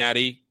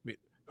Cincinnati,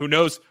 who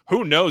knows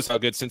how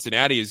good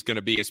Cincinnati is going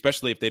to be,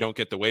 especially if they don't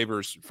get the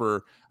waivers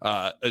for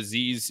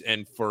Aziz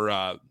and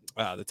for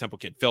the Temple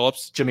kid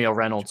Phillips. Jameel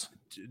Reynolds.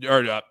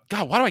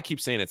 God, why do I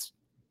keep saying it's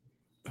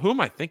 – who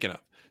am I thinking of?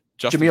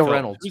 Jameel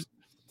Reynolds.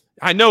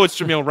 I know it's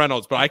Jameel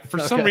Reynolds, but for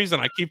some reason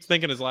I keep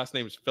thinking his last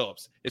name is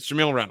Phillips. It's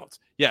Jameel Reynolds.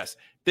 Yes.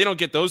 They don't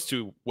get those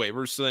 2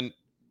 waivers, so then,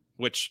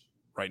 which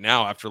right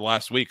now after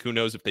last week, who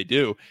knows if they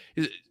do.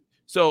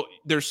 So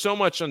there's so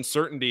much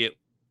uncertainty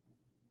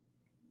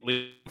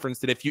Conference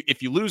that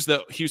if you lose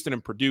the Houston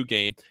and Purdue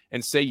game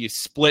and say you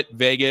split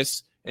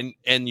Vegas and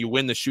you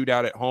win the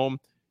shootout at home,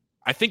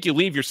 I think you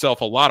leave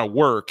yourself a lot of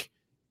work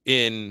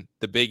in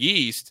the Big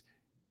East.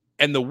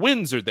 And the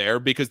wins are there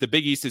because the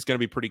Big East is going to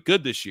be pretty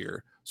good this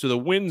year. So the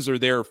wins are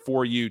there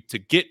for you to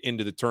get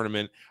into the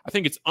tournament. I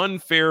think it's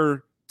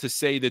unfair to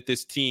say that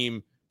this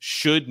team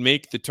should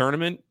make the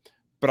tournament,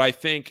 but I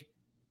think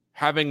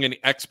having an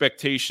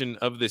expectation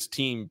of this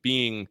team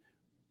being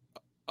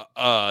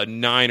a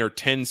 9 or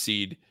 10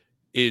 seed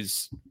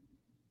is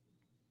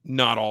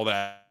not all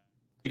that.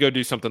 You go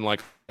do something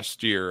like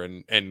last year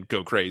and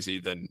go crazy,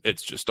 then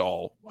it's just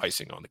all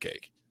icing on the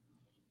cake.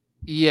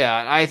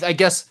 Yeah,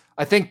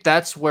 I think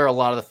that's where a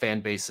lot of the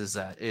fan base is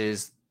at,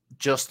 is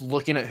just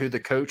looking at who the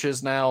coach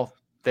is now.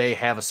 They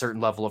have a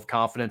certain level of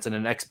confidence and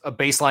a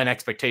baseline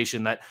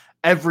expectation that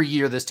every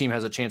year this team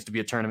has a chance to be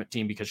a tournament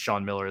team because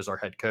Sean Miller is our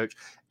head coach.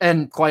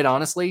 And quite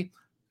honestly,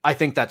 I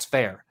think that's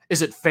fair.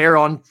 Is it fair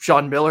on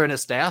Sean Miller and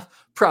his staff?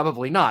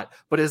 Probably not.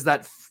 But is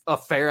that a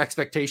fair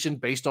expectation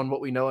based on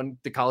what we know in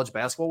the college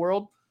basketball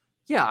world?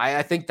 Yeah,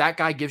 I think that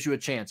guy gives you a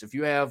chance. If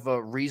you have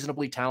a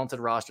reasonably talented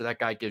roster, that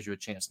guy gives you a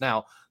chance.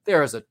 Now,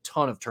 there is a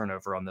ton of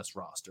turnover on this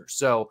roster.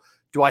 So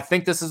do I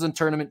think this is a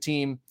tournament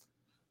team?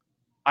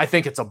 I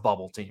think it's a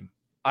bubble team.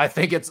 I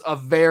think it's a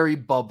very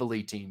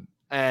bubbly team.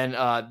 And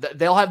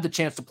they'll have the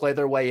chance to play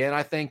their way in,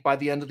 I think, by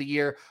the end of the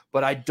year.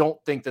 But I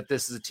don't think that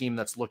this is a team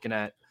that's looking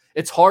at –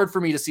 it's hard for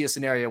me to see a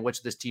scenario in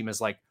which this team is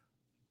like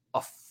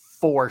a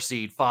 4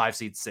 seed, 5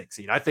 seed, 6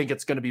 seed. I think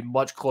it's going to be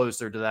much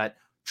closer to that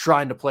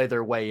trying to play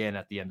their way in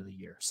at the end of the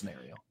year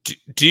scenario.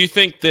 Do you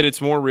think that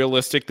it's more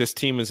realistic this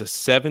team is a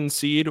 7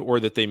 seed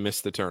or that they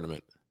miss the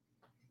tournament?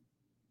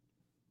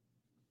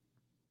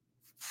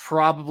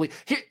 Probably.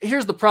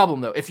 Here's the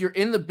problem, though. If you're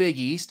in the Big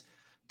East,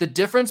 the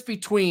difference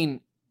between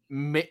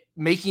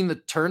making the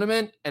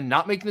tournament and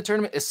not making the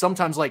tournament is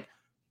sometimes like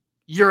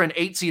you're an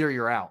 8 seed or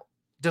you're out.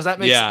 Does that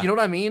make sense? You know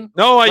what I mean?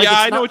 No, like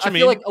I know what you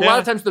mean. I feel like a lot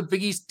of times the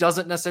Big East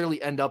doesn't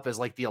necessarily end up as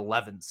like the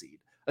 11 seed.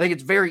 I think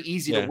it's very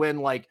easy to win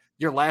like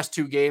your last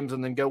 2 games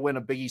and then go win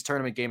a Big East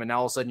tournament game. And now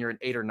all of a sudden you're an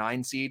 8 or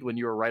 9 seed when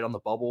you were right on the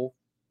bubble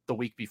the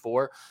week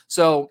before.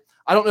 So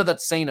I don't know if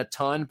that's saying a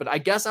ton, but I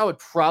guess I would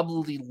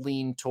probably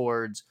lean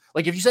towards,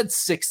 like if you said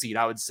 6 seed,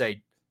 I would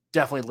say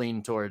definitely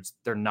lean towards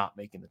they're not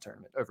making the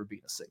tournament over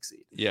being a 6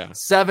 seed. Yeah.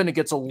 7, it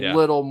gets a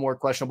little more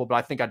questionable, but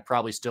I think I'd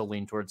probably still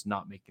lean towards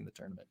not making the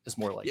tournament. It's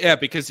more like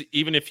because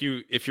even if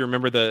you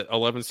remember the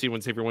 11 seed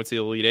when Xavier went to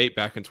the Elite 8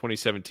 back in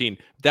 2017,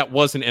 that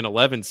wasn't an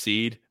 11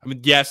 seed. I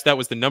mean, yes, that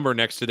was the number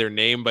next to their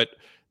name, but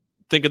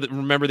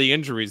remember the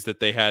injuries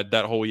that they had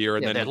that whole year,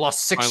 and then they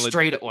lost 6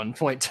 straight at one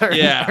point.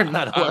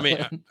 I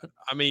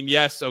mean,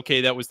 yes,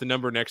 okay, that was the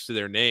number next to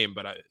their name,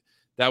 but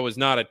that was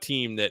not a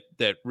team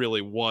that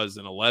really was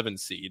an 11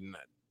 seed. And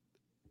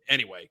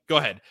anyway, go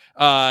ahead.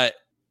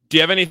 Do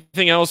you have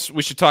anything else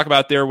we should talk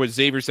about there with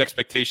Xavier's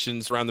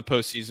expectations around the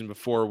postseason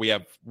before we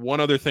have one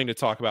other thing to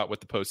talk about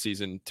with the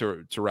postseason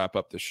to wrap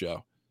up the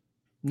show?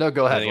 No,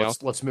 go ahead.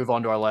 Let's move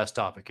on to our last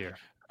topic here.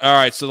 All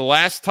right. So the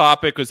last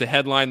topic was a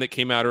headline that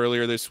came out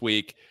earlier this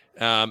week.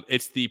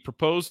 It's the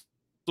proposal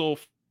for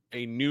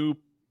a new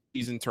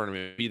season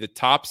tournament, be the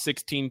top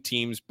 16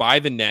 teams by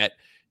the net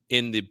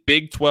in the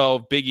Big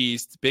 12, Big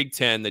East, Big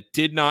 10 that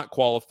did not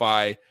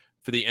qualify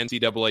for the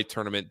NCAA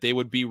tournament. They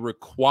would be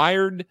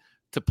required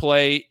to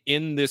play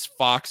in this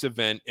Fox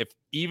event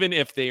even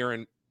if they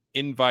are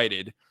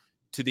invited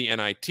to the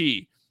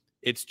NIT.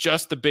 It's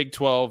just the Big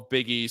 12,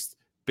 Big East,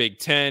 Big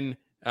 10.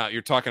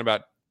 You're talking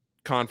about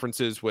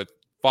conferences with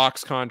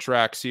Fox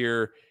contracts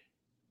here.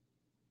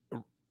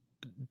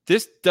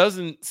 This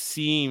doesn't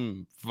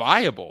seem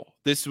viable.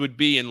 This would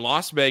be in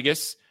Las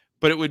Vegas,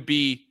 but it would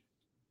be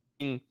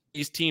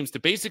these teams to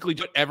basically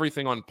put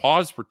everything on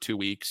pause for 2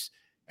 weeks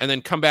and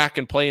then come back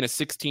and play in a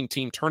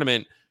 16-team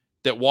tournament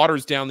that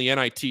waters down the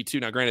NIT too.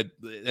 Now, granted,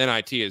 the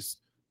NIT has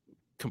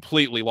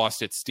completely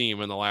lost its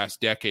steam in the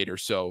last decade or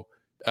so.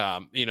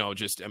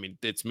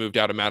 It's moved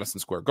out of Madison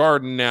Square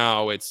Garden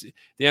now. The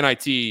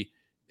NIT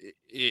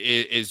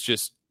is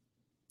just,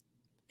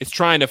 it's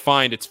trying to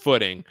find its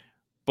footing.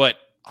 But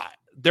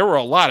there were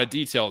a lot of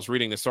details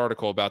reading this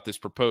article about this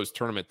proposed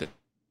tournament that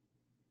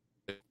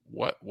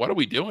what are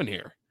we doing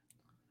here?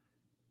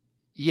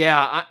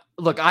 Yeah,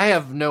 I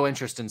have no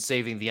interest in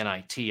saving the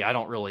NIT. I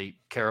don't really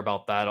care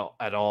about that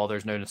at all.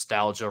 There's no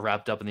nostalgia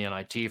wrapped up in the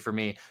NIT for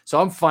me. So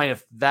I'm fine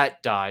if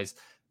that dies.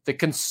 The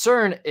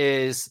concern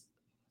is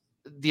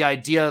the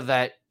idea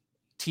that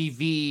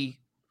TV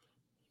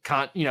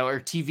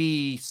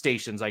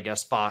stations, I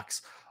guess,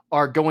 Fox,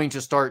 are going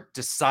to start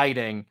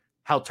deciding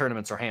how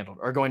tournaments are handled,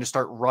 are going to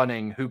start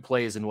running who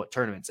plays in what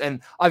tournaments.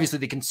 And obviously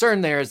the concern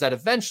there is that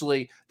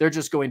eventually they're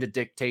just going to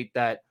dictate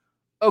that,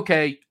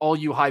 okay, all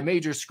you high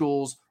major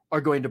schools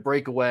are going to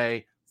break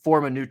away,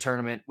 form a new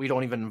tournament. We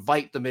don't even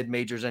invite the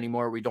mid-majors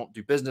anymore. We don't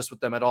do business with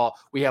them at all.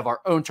 We have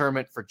our own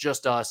tournament for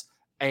just us,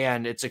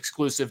 and it's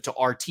exclusive to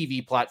our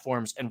TV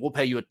platforms, and we'll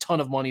pay you a ton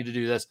of money to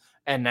do this.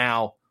 And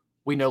now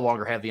we no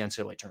longer have the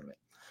NCAA tournament.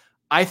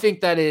 I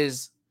think that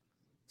is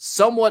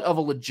somewhat of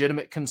a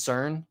legitimate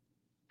concern.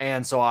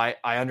 And so I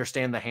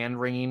understand the hand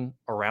wringing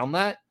around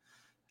that.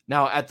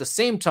 Now, at the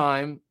same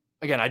time,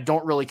 again, I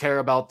don't really care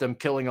about them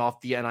killing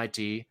off the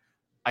NIT.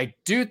 I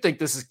do think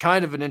this is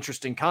kind of an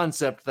interesting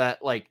concept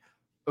that, like,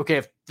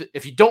 okay,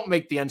 if you don't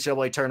make the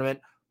NCAA tournament,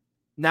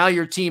 now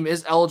your team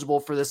is eligible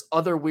for this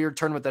other weird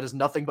tournament that has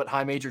nothing but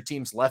high major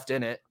teams left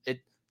in it.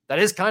 That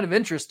is kind of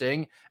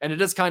interesting, and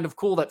it is kind of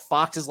cool that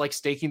Fox is like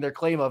staking their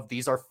claim of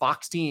these are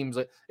Fox teams.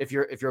 If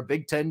you're a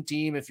Big 10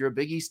 team, if you're a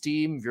Big East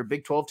team, if you're a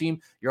Big 12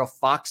 team, you're a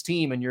Fox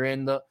team and you're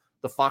in the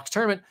Fox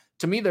tournament.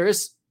 To me, there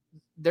is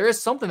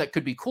something that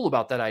could be cool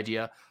about that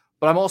idea,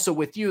 but I'm also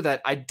with you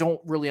that I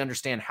don't really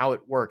understand how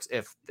it works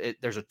if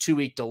there's a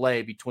 2-week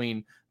delay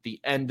between the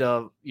end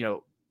of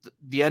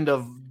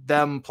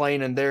them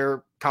playing in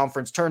their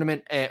conference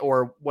tournament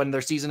or when their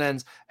season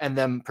ends and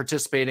them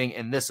participating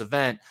in this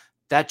event.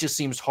 That just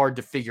seems hard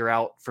to figure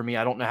out for me.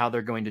 I don't know how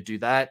they're going to do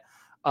that.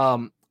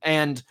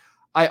 And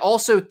I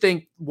also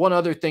think one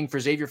other thing for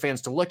Xavier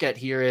fans to look at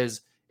here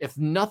is, if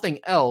nothing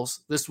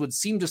else, this would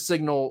seem to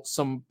signal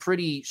some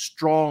pretty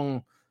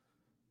strong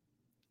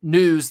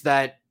news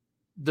that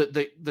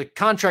the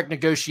contract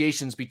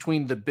negotiations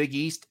between the Big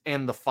East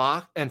and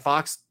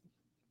Fox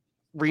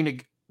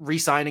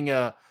re-signing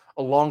a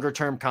longer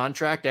term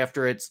contract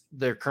after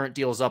their current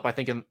deal is up, I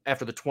think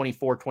after the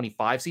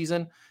 24-25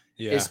 season,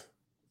 is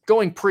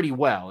going pretty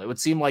well. It would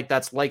seem like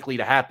that's likely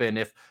to happen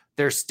if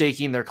they're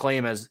staking their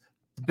claim as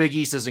the Big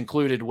East is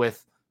included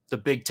with the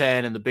Big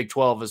 10 and the Big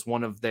 12 as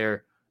one of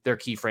their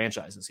key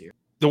franchises here.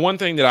 The one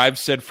thing that I've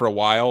said for a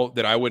while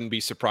that I wouldn't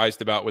be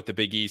surprised about with the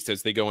Big East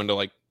as they go into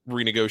like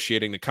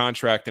renegotiating the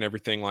contract and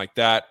everything like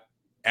that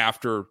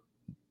after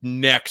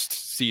next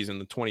season,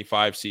 the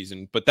 25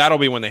 season, but that'll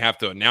be when they have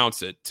to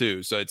announce it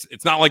too. So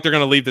it's not like they're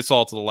going to leave this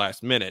all to the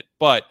last minute,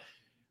 but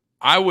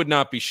I would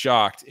not be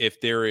shocked if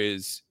there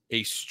is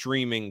a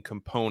streaming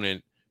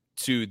component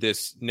to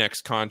this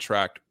next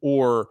contract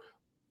or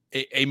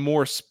a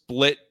more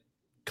split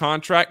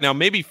contract. Now,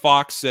 maybe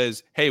Fox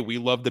says, hey, we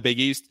love the Big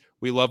East.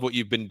 We love what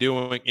you've been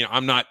doing.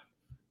 I'm not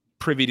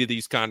privy to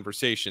these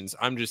conversations.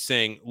 I'm just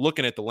saying,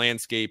 looking at the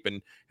landscape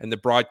and the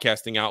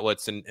broadcasting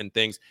outlets and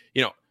things,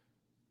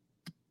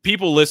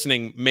 people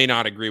listening may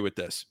not agree with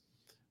this,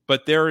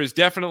 but there is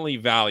definitely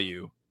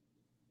value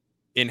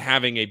in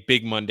having a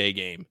big Monday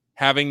game,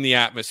 having the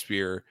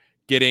atmosphere,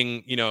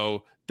 getting,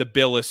 the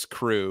Billis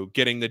crew,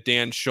 getting the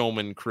Dan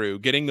Shulman crew,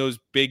 getting those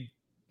big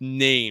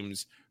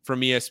names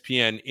from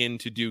ESPN in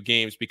to do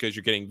games because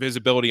you're getting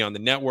visibility on the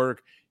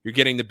network, you're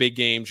getting the big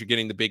games, you're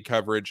getting the big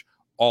coverage,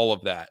 all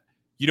of that.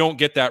 You don't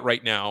get that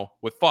right now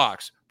with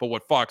Fox, but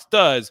what Fox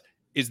does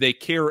is they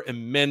care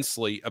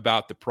immensely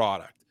about the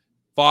product.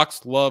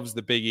 Fox loves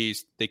the Big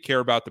East. They care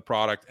about the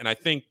product, and I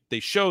think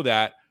they show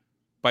that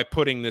by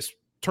putting this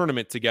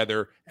tournament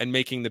together and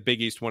making the Big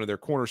East one of their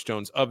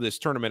cornerstones of this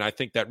tournament. I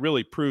think that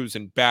really proves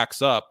and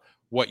backs up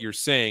what you're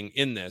saying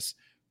in this.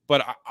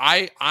 But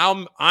I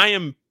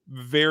am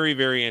very,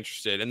 very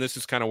interested, and this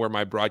is kind of where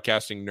my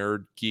broadcasting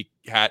nerd geek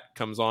hat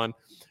comes on.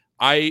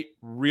 I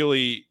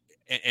really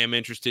am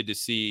interested to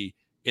see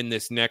in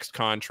this next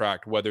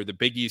contract whether the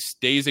Big East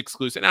stays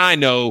exclusive. And I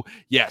know,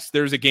 yes,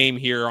 there's a game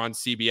here on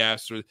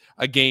CBS or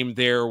a game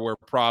there where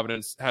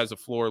Providence has a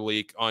floor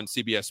leak on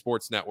CBS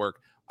Sports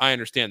Network. I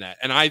understand that.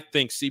 And I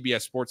think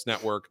CBS Sports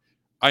Network,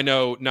 I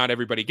know not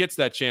everybody gets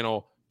that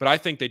channel, but I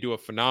think they do a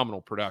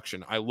phenomenal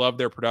production. I love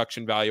their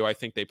production value. I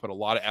think they put a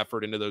lot of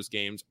effort into those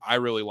games. I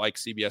really like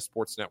CBS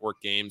Sports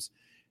Network games.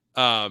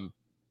 But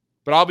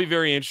I'll be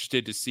very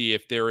interested to see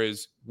if there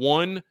is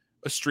a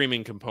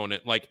streaming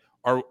component. Like,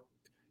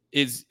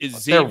 is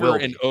Xavier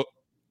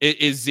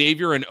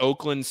and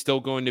Oakland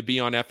still going to be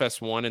on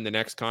FS1 in the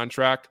next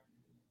contract?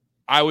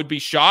 I would be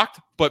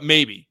shocked, but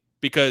maybe,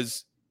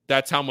 because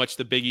that's how much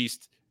the Big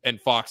East and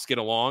Fox get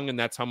along, and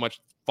that's how much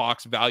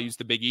Fox values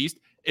the Big East.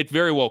 It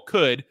very well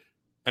could.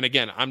 And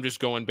again, I'm just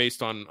going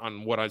based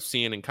on what I've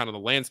seen and kind of the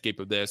landscape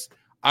of this.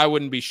 I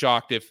wouldn't be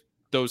shocked if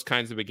those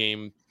kinds of a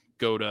game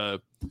go to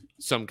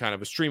some kind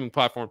of a streaming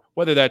platform,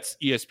 whether that's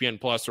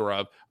ESPN Plus or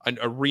a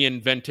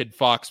reinvented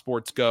Fox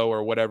Sports Go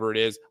or whatever it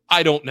is.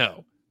 I don't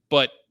know,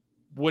 but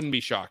wouldn't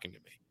be shocking to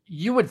me.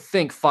 You would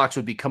think Fox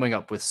would be coming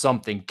up with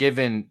something,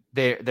 given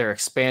their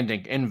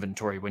expanding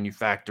inventory. When you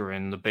factor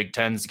in the Big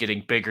 10's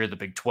getting bigger, the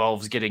Big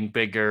 12's getting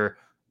bigger,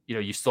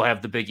 you still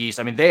have the Big East.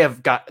 I mean, they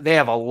have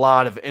a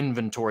lot of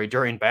inventory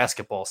during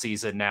basketball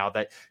season now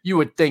that you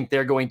would think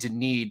they're going to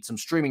need some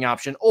streaming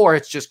option, or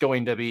it's just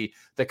going to be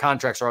the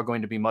contracts are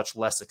going to be much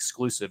less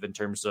exclusive in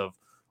terms of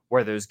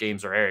where those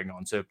games are airing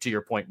on. So to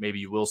your point, maybe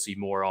you will see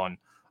more on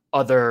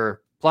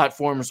other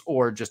platforms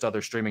or just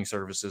other streaming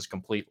services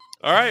completely.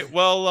 All right.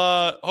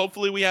 Well,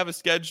 hopefully we have a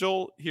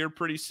schedule here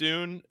pretty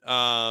soon.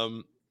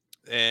 Rick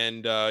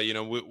and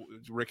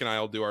I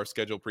will do our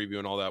schedule preview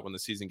and all that when the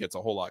season gets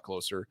a whole lot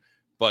closer.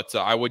 But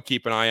I would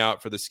keep an eye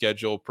out for the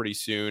schedule pretty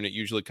soon. It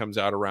usually comes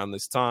out around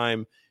this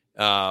time.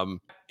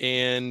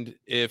 And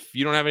if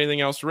you don't have anything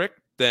else, Rick,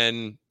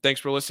 then thanks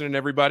for listening,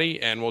 everybody,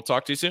 and we'll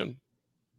talk to you soon.